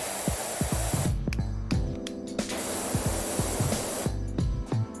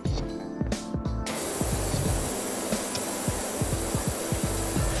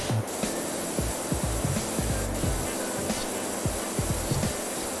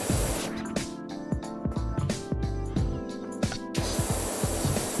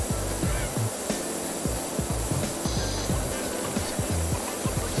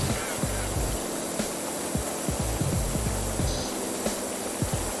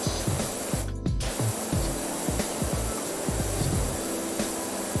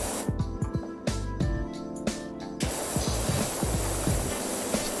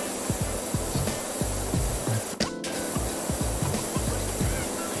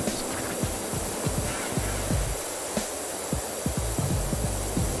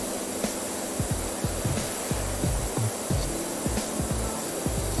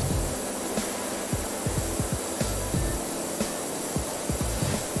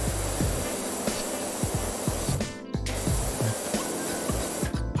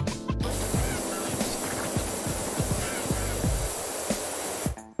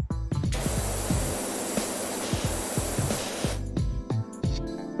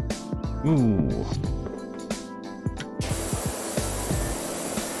 Ooh.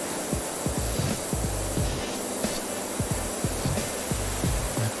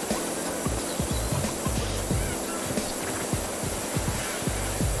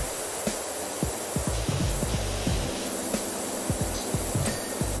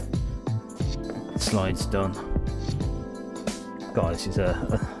 Slide's done. Guys,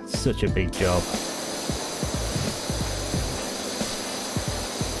 it's such a big job.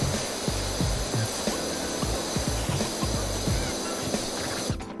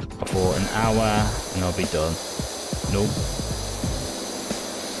 For an hour and I'll be done. Nope.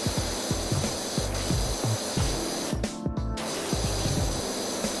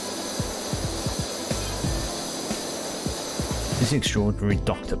 This extraordinary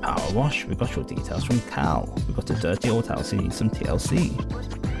Dr. PowerWash. We got your details from Cal. We got a dirty old house and need some TLC.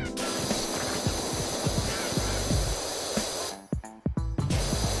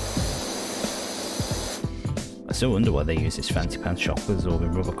 I still wonder why they use this fancy pants shock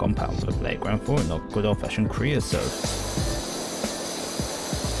absorbing rubber compound for the playground for, and not good old fashioned creosote.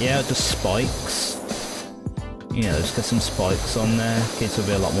 Yeah, just spikes. You know, just get some spikes on there. Kids will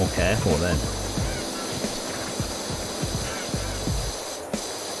be a lot more careful then.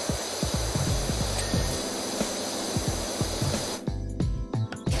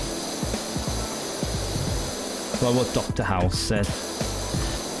 Well, what Dr. House said.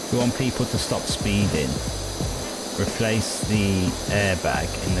 We want people to stop speeding. Replace the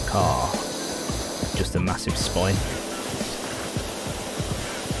airbag in the car with just a massive spike.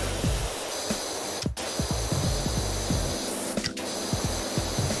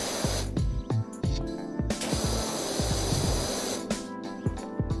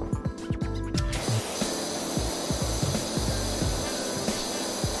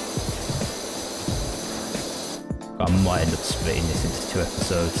 I might end up splitting this into 2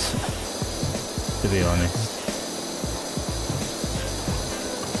 episodes, to be honest.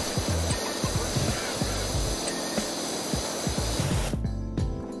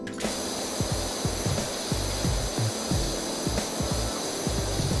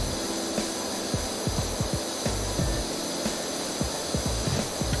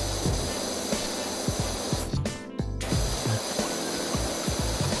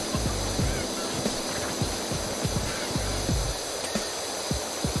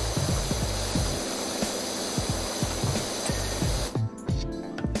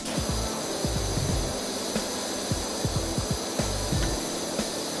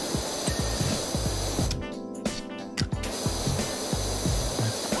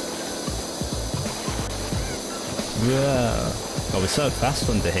 Yeah. Oh, we're so fast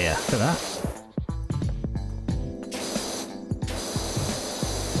under here. Look at that.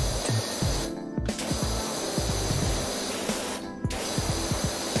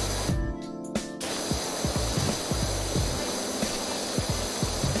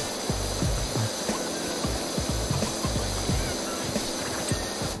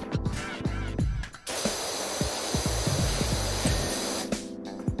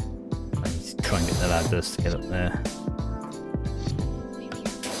 Let's try and get the ladders to get up there.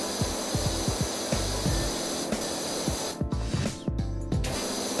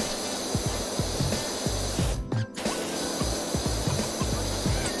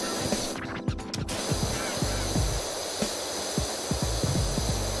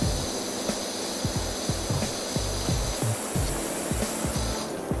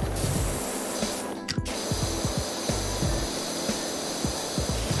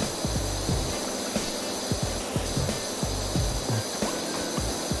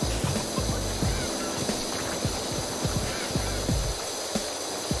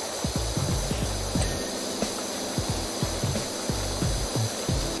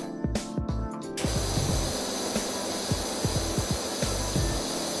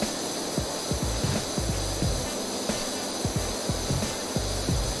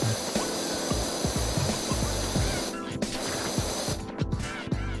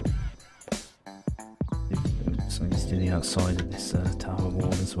 So he's to the outside of this tower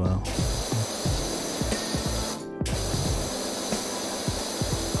wall as well.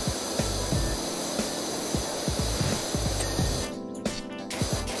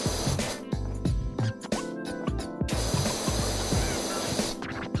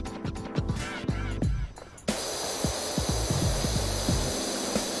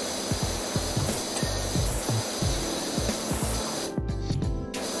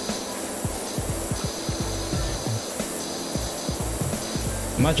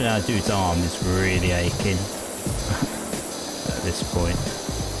 Imagine our dude's arm is really aching at this point.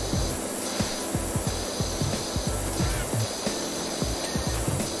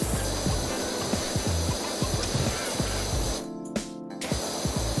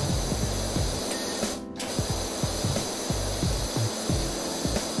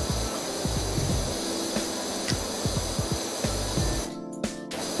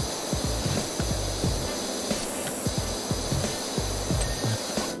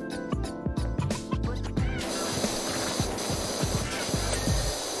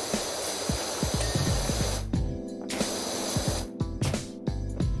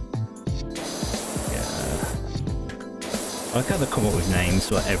 I like how they come up with names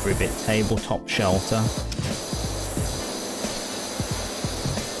for every bit. Tabletop shelter.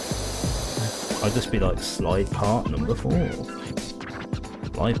 I'd just be like slide part number 4.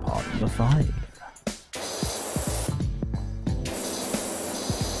 Slide part number 5.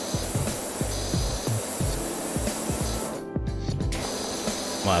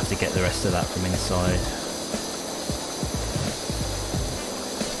 Might have to get the rest of that from inside.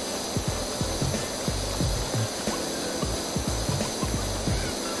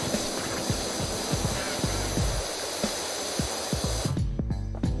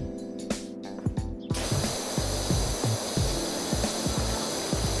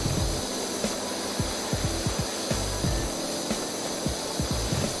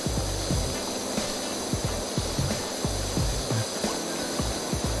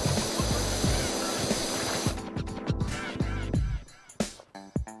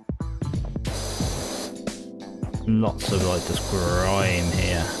 lots of like just grime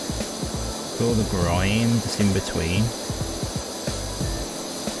here. All the grime just in between.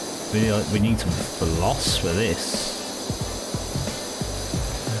 We need some floss for this.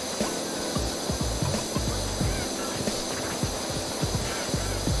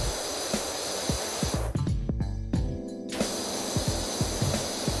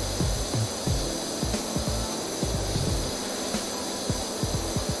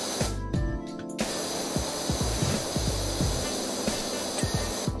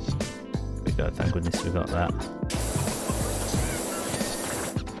 Thank goodness we got that.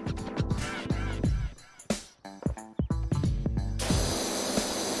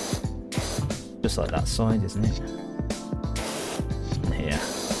 Just like that side, isn't it? And here.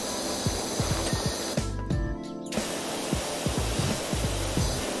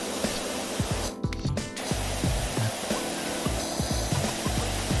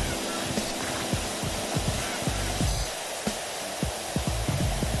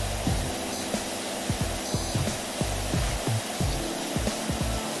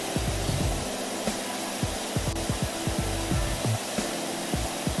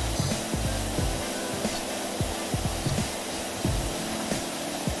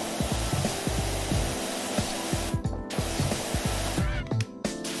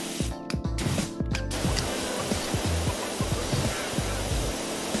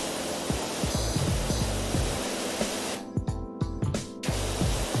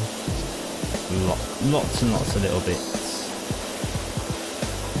 Lots and lots of little bits.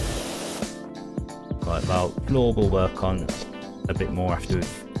 Right, well, floor will work on a bit more after we've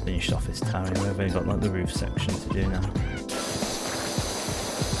finished off this tower. We've only got like the roof section to do now.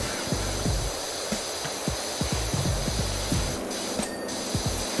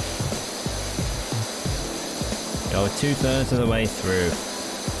 Yeah, we're 2/3 of the way through.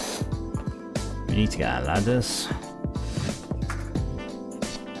 We need to get our ladders.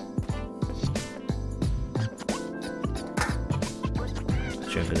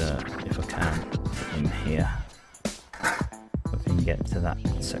 If I can, put them here. If I can get to that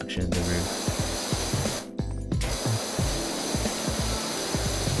section of the roof.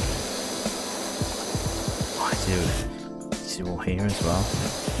 Oh, I do. It's all here as well.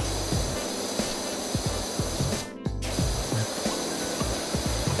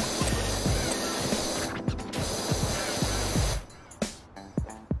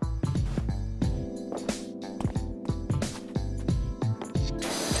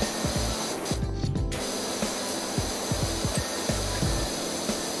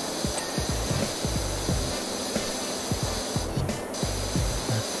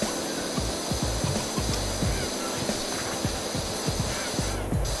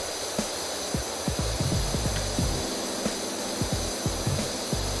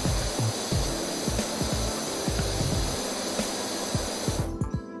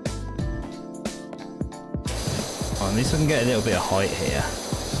 At least I can get a little bit of height here.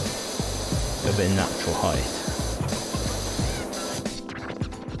 A little bit of natural height.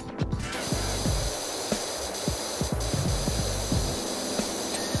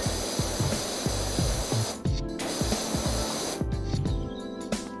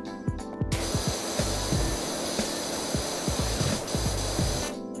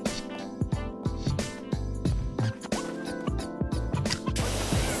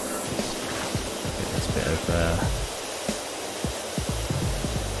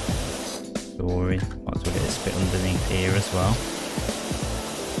 Story. Might as well get this bit underneath here as well.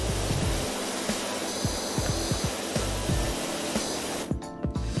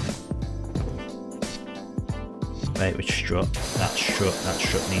 Wait, which strut? That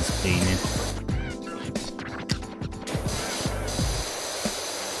strut needs cleaning.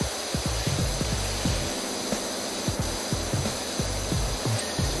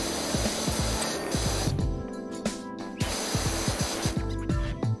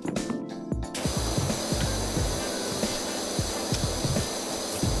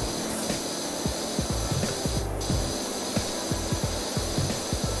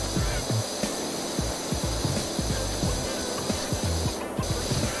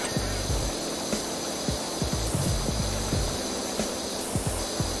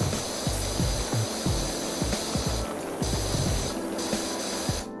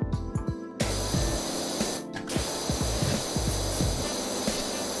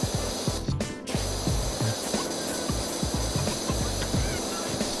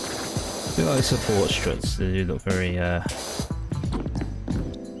 I like support struts, they do look very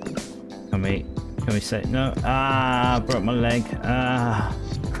can we say no? Ah, broke my leg. Ah,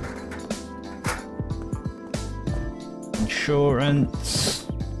 insurance.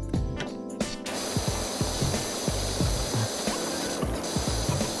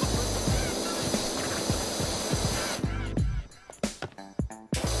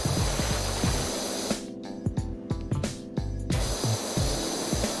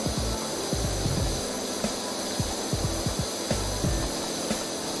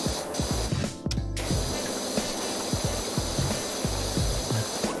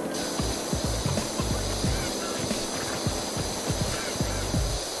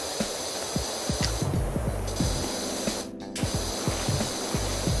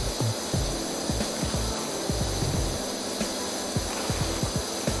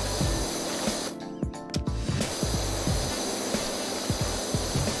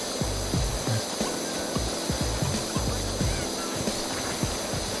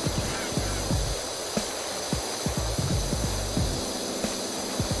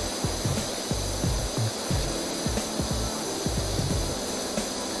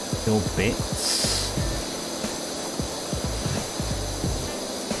 still bits.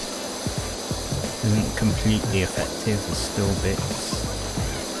 Isn't completely effective, there's still bits.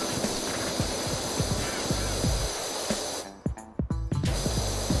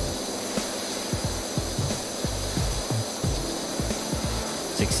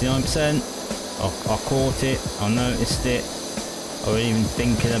 I caught it, I noticed it, I wasn't even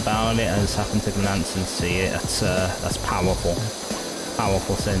thinking about it, I just happened to glance and see it. That's powerful.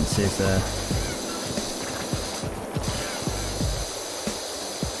 Powerful senses there.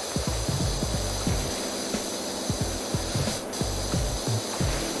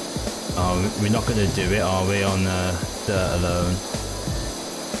 Oh, we're not going to do it, are we, on dirt alone?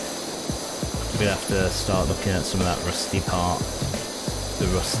 We'll have to start looking at some of that rusty part. The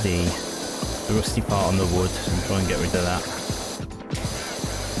rusty part on the wood and try and get rid of that.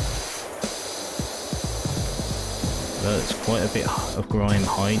 Well, it's quite a bit of grime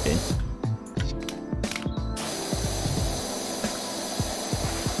hiding.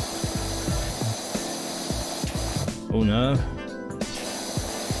 Oh no.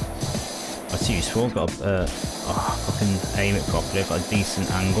 That's useful, got I can aim it properly, I've got a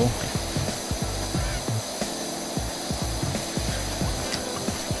decent angle.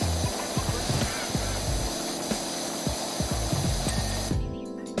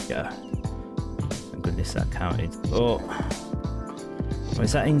 Thank goodness that counted. Oh,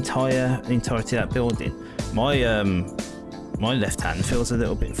 is that entirety of that building? My my left hand feels a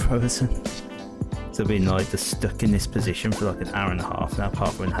little bit frozen. So I've been like just stuck in this position for like an hour and a half now,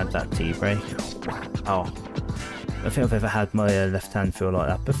 apart from when I had that tea break. Wow. I don't think I've ever had my left hand feel like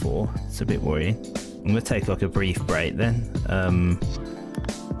that before. It's a bit worrying. I'm gonna take like a brief break then.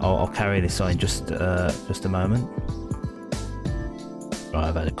 I'll carry this on just a moment. Right,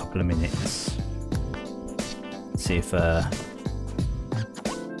 I've had a couple of minutes. See if the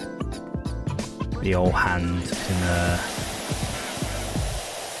old hand can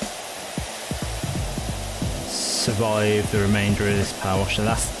survive the remainder of this power wash. So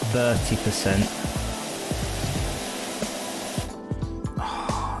that's 30%.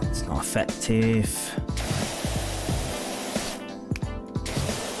 Oh, it's not effective.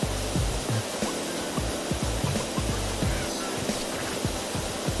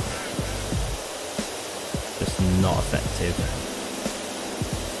 Not effective.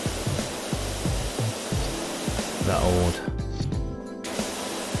 That old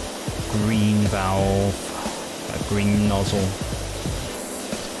green valve, that green nozzle,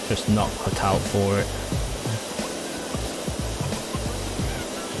 just not cut out for it.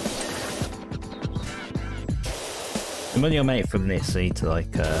 The money I make from this, I need to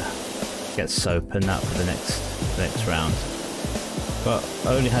like get soap and that for the next round. But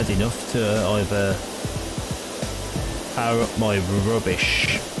I only had enough to either power up my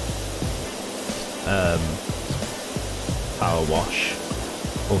rubbish power wash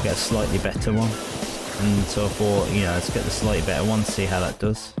or get a slightly better one, and so I thought, you know, let's get the slightly better one, see how that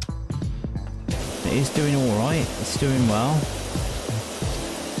does. It is doing alright, it's doing well.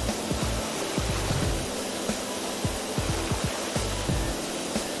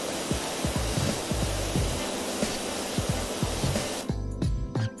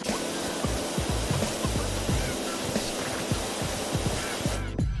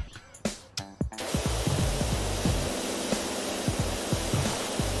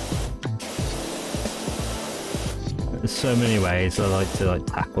 There's so many ways I like to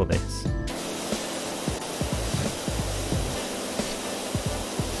tackle this.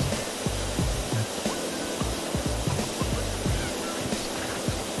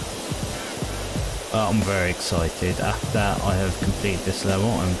 I'm very excited. After I have completed this level,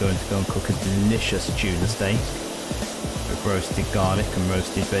 I'm going to go and cook a delicious tuna steak with roasted garlic and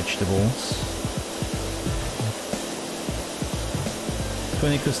roasted vegetables.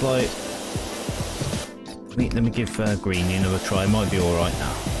 Funny because like, let me give greenie another try. It might be alright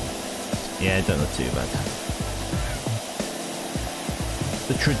now. Yeah, it don't look too bad.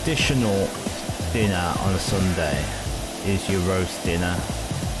 The traditional dinner on a Sunday is your roast dinner.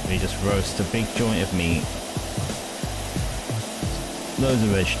 You just roast a big joint of meat, loads of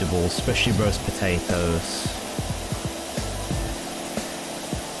vegetables, especially roast potatoes.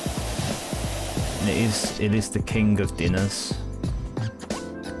 And it is the king of dinners.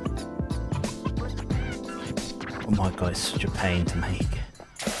 Oh my god, it's such a pain to make.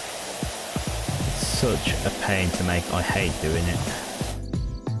 It's such a pain to make. I hate doing it.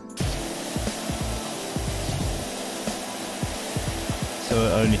 So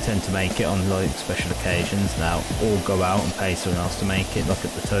I only tend to make it on like special occasions now, or go out and pay someone else to make it, like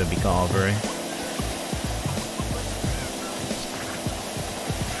at the Toby Carvery.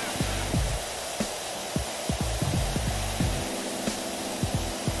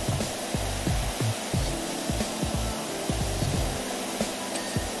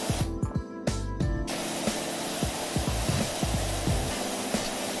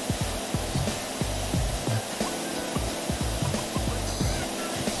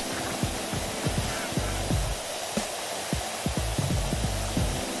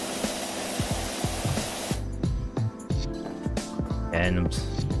 again.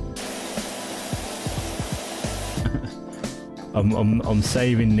 I'm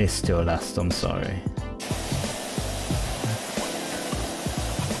saving this till last, I'm sorry.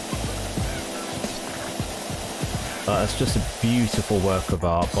 That's just a beautiful work of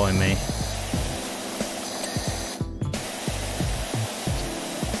art by me.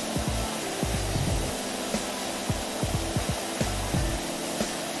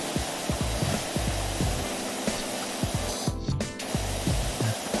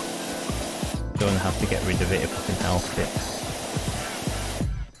 Don't have to get rid of it if I can help it.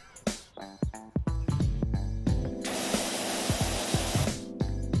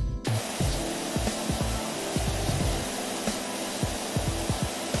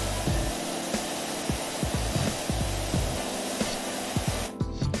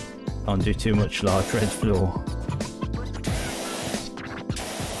 Can't do too much large red floor.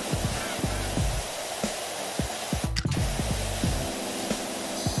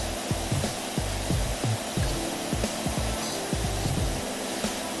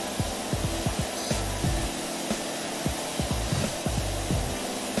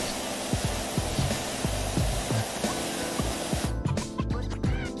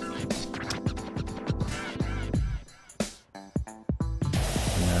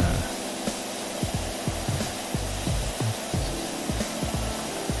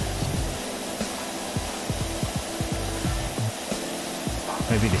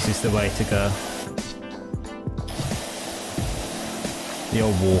 Maybe this is the way to go. The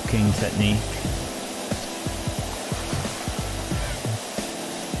old walking technique.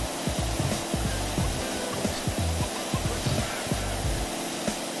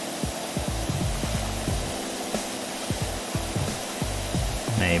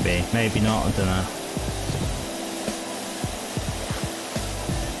 Maybe, maybe not, I don't know.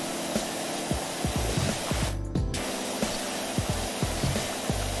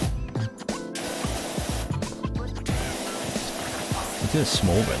 Do a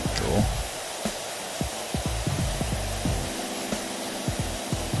small red draw.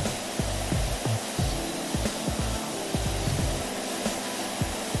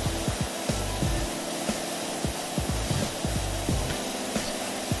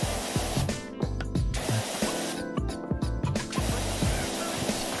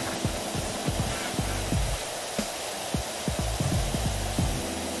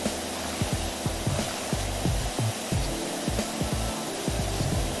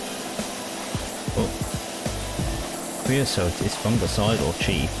 Creosote is fungicidal,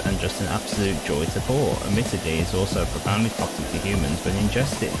 cheap, and just an absolute joy to pour. Admittedly, it's also profoundly toxic to humans when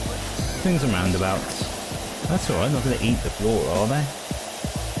ingested. Things are roundabouts. That's alright, not going to eat the floor, are they?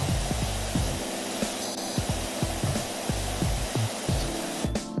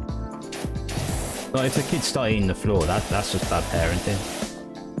 Like, if the kids start eating the floor, that's just bad parenting.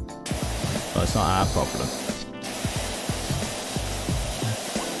 But it's not our problem.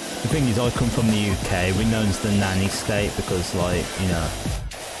 The thing is, I come from the UK, we're known as the nanny state because, like, you know,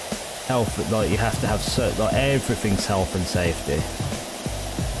 health, like, you have to have, like, everything's health and safety.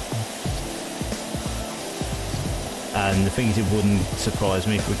 And the thing is, it wouldn't surprise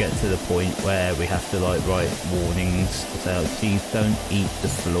me if we get to the point where we have to, like, write warnings to say, like, please don't eat the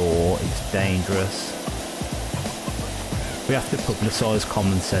floor, it's dangerous. We have to publicise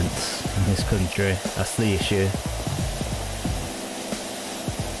common sense in this country, that's the issue.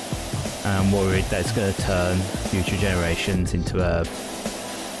 And I'm worried that it's going to turn future generations into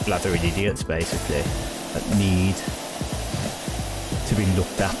blathering idiots, basically, that need to be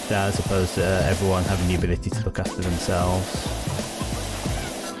looked after as opposed to everyone having the ability to look after themselves.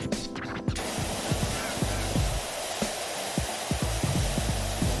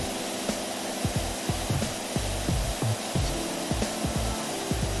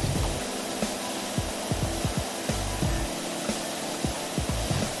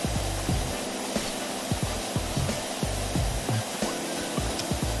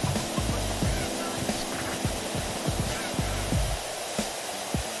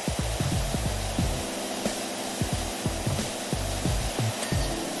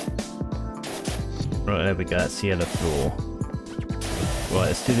 Right, there we go, that's the yellow floor. Right,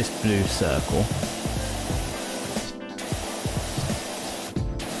 let's do this blue circle.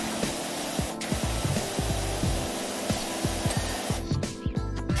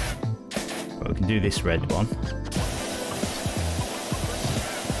 Right, we can do this red one.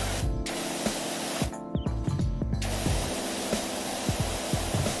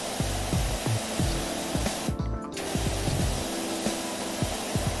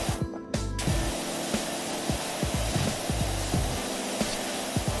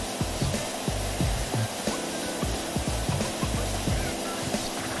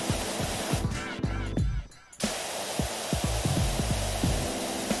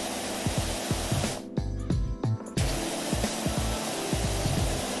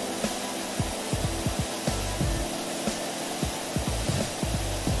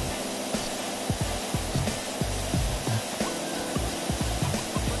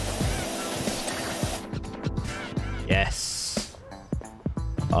 Yes.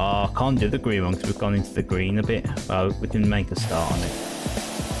 Oh, I can't do the green one because we've gone into the green a bit. Well, we can make a start on it.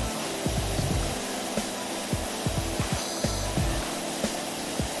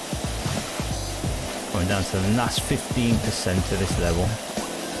 Going down to the last 15% of this level.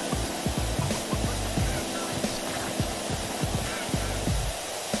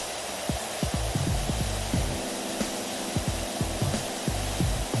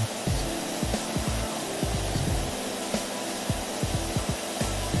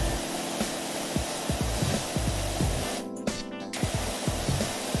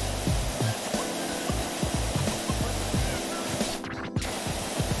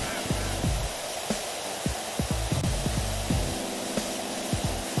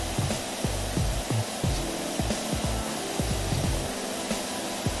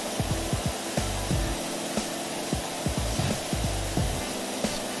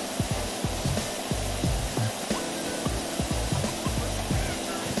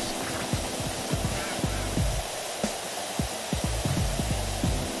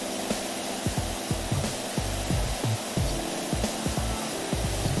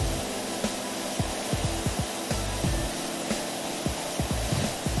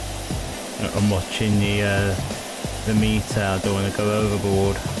 I'm watching the meter. I don't want to go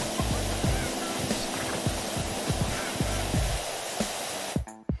overboard.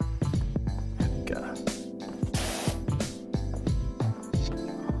 There we go.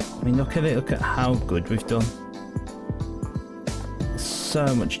 I mean, look at it. Look at how good we've done.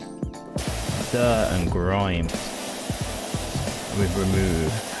 So much dirt and grime we've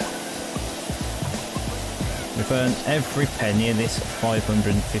removed. We've earned every penny of this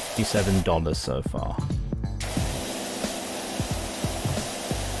 $557 so far.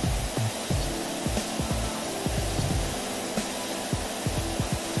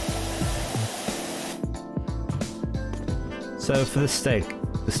 So for the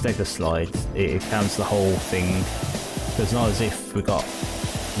stegger slide, it counts the whole thing. So it's not as if we got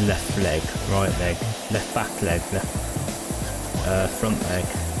left leg, right leg, left back leg, left front leg.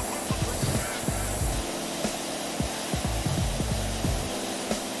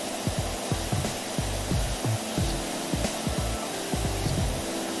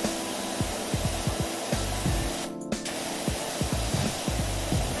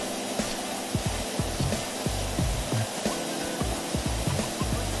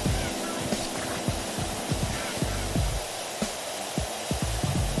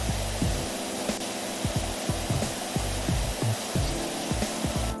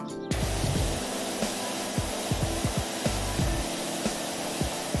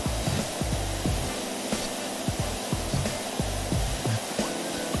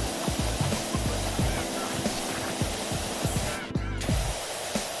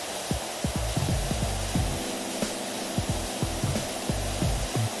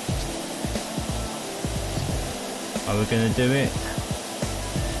 Are we going to do it?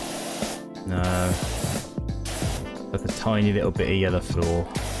 No. Like a tiny little bit of yellow floor.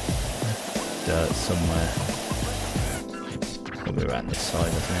 Dirt somewhere. Probably around this side,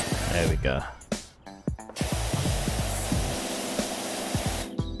 isn't it? There we go.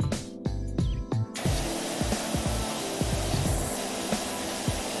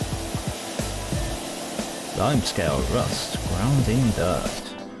 Limescale rust, ground in dirt.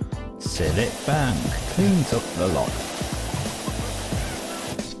 Seal it bang, cleans up the lot.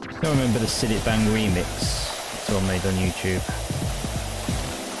 I remember the Seal It Bang remix. It's all made on YouTube.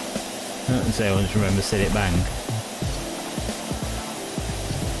 I don't say I want to remember Seal It Bang.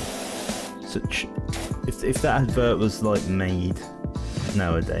 Such, if that advert was like made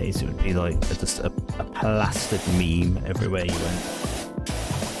nowadays, it would be like just a plastered meme everywhere you went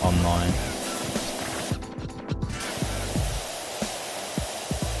online.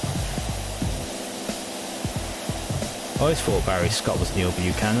 I always thought Barry Scott was Neil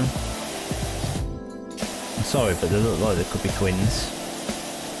Buchanan. I'm sorry, but they look like they could be twins.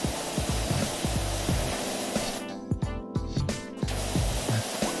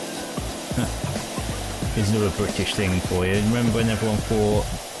 Here's another British thing for you. Remember when everyone thought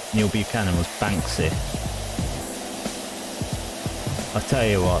Neil Buchanan was Banksy? I tell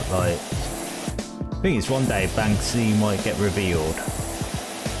you what, like, I think it's one day Banksy might get revealed.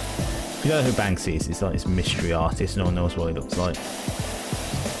 You know who Banksy is? He's like this mystery artist, no one knows what he looks like.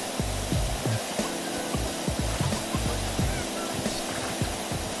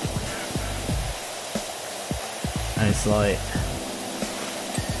 And it's like,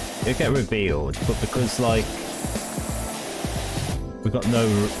 he'll get revealed, but because like, we've got no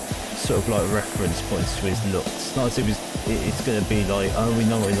sort of like reference points to his looks. It's not as if it's going to be like, oh, we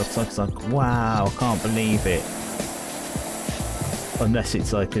know what he looks like. It's like, wow, I can't believe it. Unless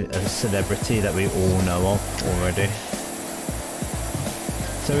it's like a celebrity that we all know of already.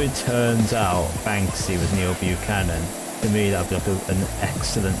 So it turns out Banksy was Neil Buchanan. To me, that would be like an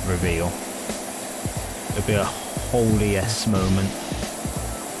excellent reveal. It would be a holy yes moment.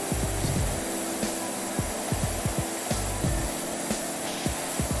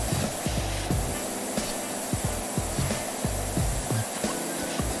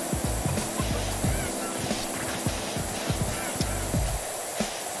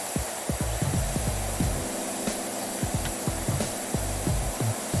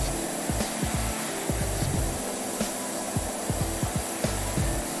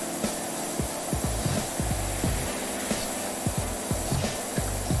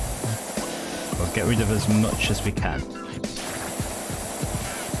 Get rid of as much as we can.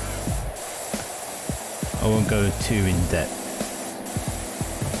 I won't go too in depth.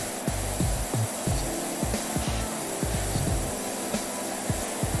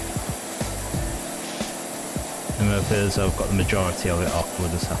 And because I've got the majority of it off, we'll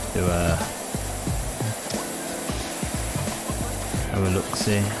just have to have a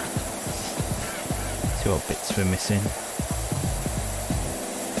look-see. See what bits we're missing.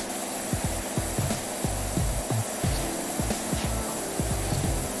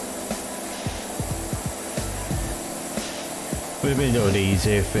 It would have been a lot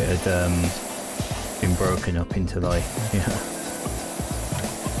easier if it had been broken up into like, you know,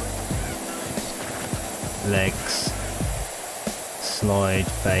 legs, slide,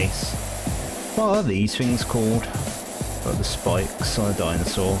 face. What are these things called? Like the spikes on a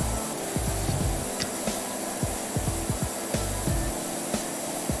dinosaur.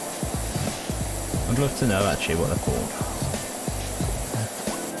 I'd love to know actually what they're called.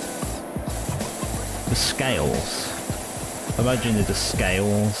 The scales. I imagine they're the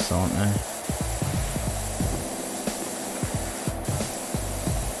scales, aren't they?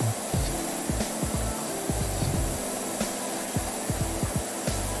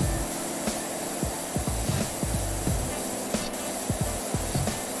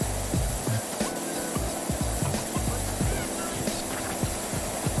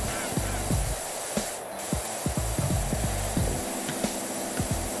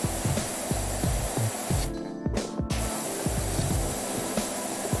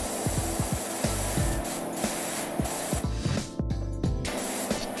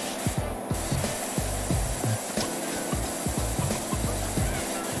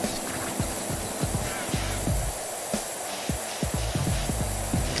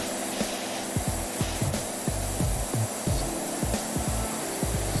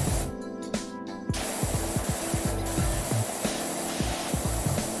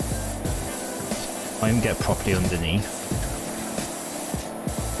 I can get properly underneath.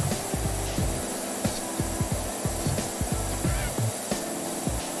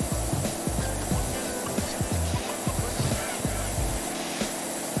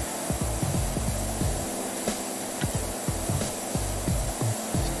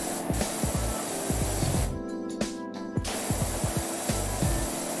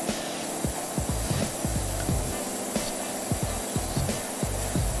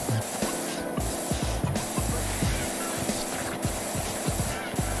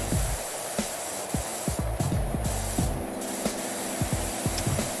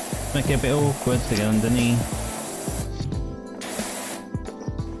 Make it a bit awkward to get underneath.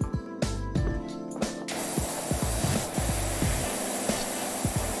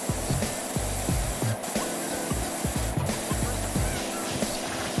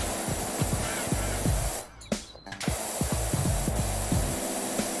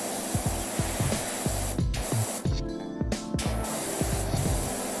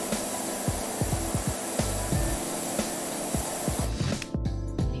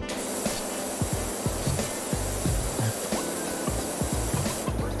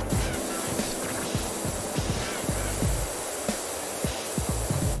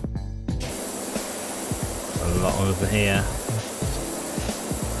 A lot over here.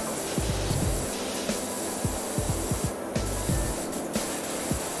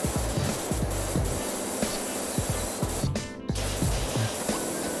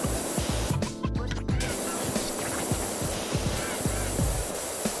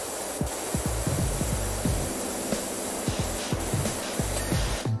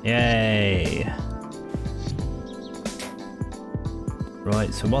 Yay!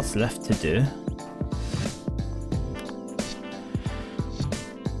 Right, so what's left to do?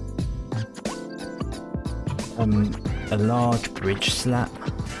 A large bridge slat.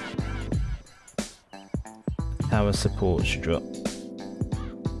 Tower support strut.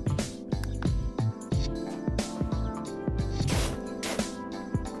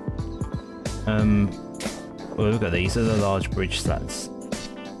 Oh, look at these are the large bridge slats.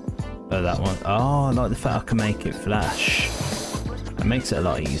 Oh, that one. Oh, I like the fact I can make it flash. That makes it a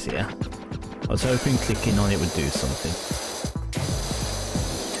lot easier. I was hoping clicking on it would do something.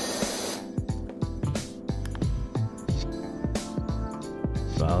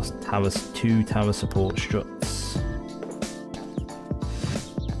 Well, two tower support struts.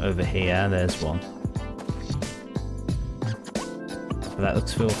 Over here, there's one. But that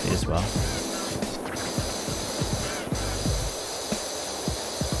looks filthy as well.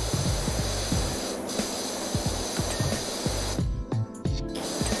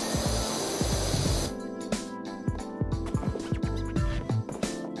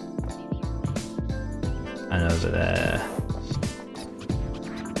 And over there.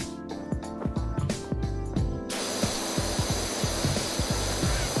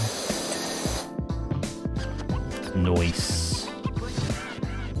 Nice.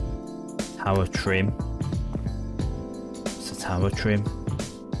 Tower trim. It's a tower trim.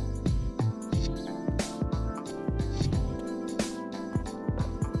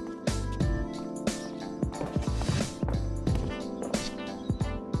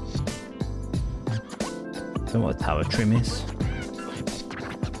 I don't know what a tower trim is.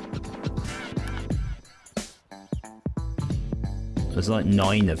 There's like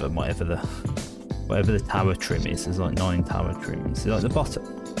 9 of them, whatever the tower trim is. There's like 9 tower trims. Is it like the bottom?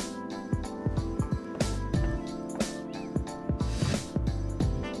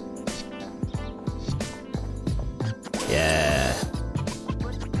 Yeah.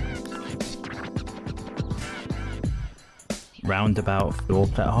 Roundabout floor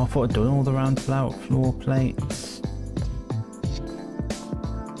plate. Oh, I thought I'd done all the roundabout floor plates.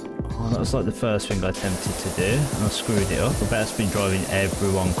 Oh, that was like the first thing I attempted to do, and I screwed it up. I bet it's been driving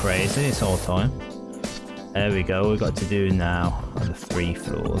everyone crazy this whole time. There we go. We've got to do now are the 3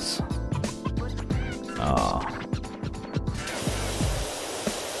 floors. Ah.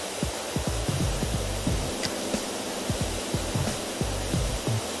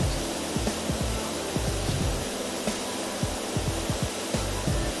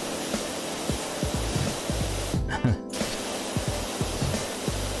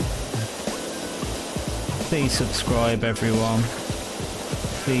 Please subscribe, everyone.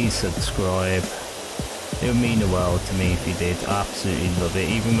 Please subscribe. It would mean the world to me if you did. I absolutely love it.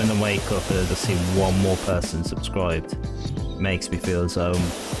 Even when I wake up and I just see one more person subscribed, it makes me feel as though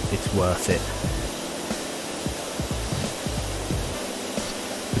it's worth it.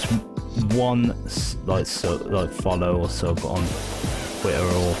 Just one like follow or sub on Twitter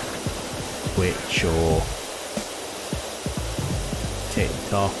or Twitch or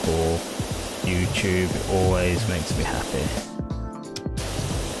TikTok or YouTube, it always makes me happy.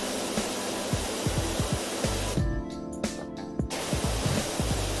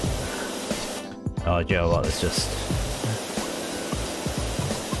 Oh, do you know what, it's just...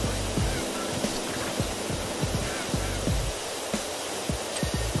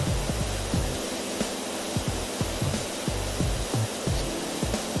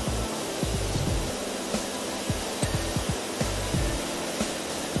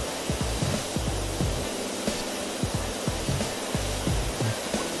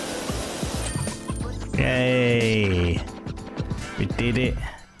 Yay! We did it.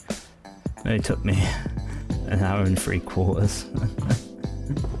 It took me an hour and 3/4.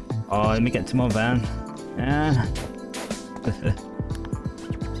 Oh, let me get to my van. Ah.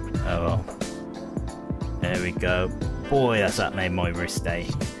 Oh well. There we go. Boy, has that made my wrist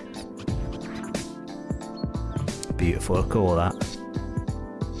ache. Beautiful, look at all that.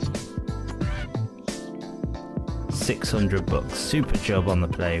 $600. Super job on the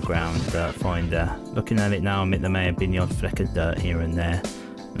playground finder. Looking at it now, there may have been the odd fleck of dirt here and there.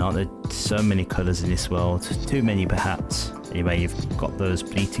 Not that so many colours in this world, too many perhaps. Anyway, you've got those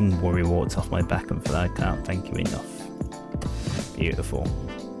bleating worry warts off my back, and for that I can't thank you enough. Beautiful.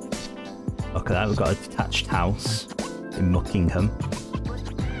 Look at that, we've got a detached house in Muckingham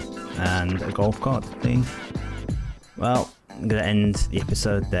and a golf cart thing. Well, I'm going to end the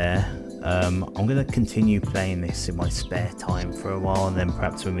episode there. I'm going to continue playing this in my spare time for a while, and then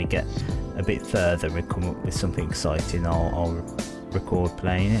perhaps when we get a bit further we come up with something exciting, I'll record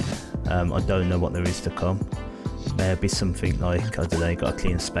playing it. I don't know what there is to come. Maybe something like, I don't know, you got to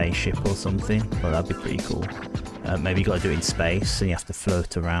clean a spaceship or something. Well, that'd be pretty cool. Maybe you got to do it in space and you have to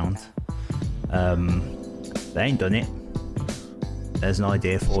float around. They ain't done it. There's an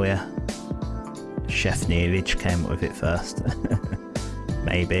idea for you. ChefNeilage came up with it first.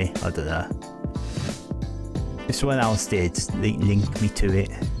 Maybe, I don't know. If someone else did, link me to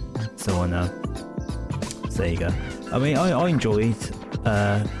it so I know. So there you go. I mean, I enjoyed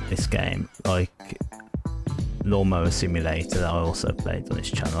this game, like Lawnmower Simulator that I also played on this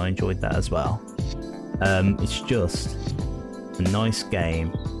channel. I enjoyed that as well. It's just a nice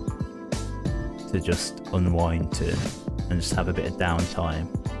game to just unwind to and just have a bit of downtime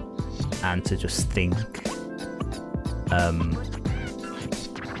and to just think.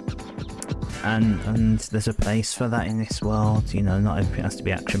 And there's a place for that in this world, you know. Not everything has to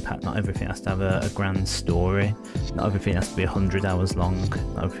be action-packed, not everything has to have a grand story, not everything has to be 100 hours long,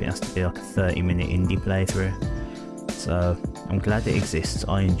 not everything has to be like a 30-minute indie playthrough. So I'm glad it exists,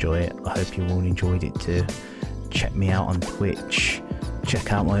 I enjoy it, I hope you all enjoyed it too. Check me out on Twitch,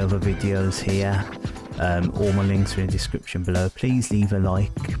 check out my other videos here, all my links are in the description below. Please leave a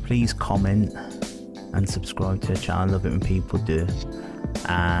like, please comment and subscribe to the channel, I love it when people do.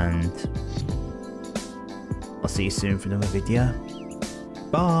 And I'll see you soon for another video.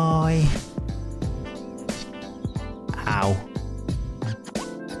 Bye. Ow.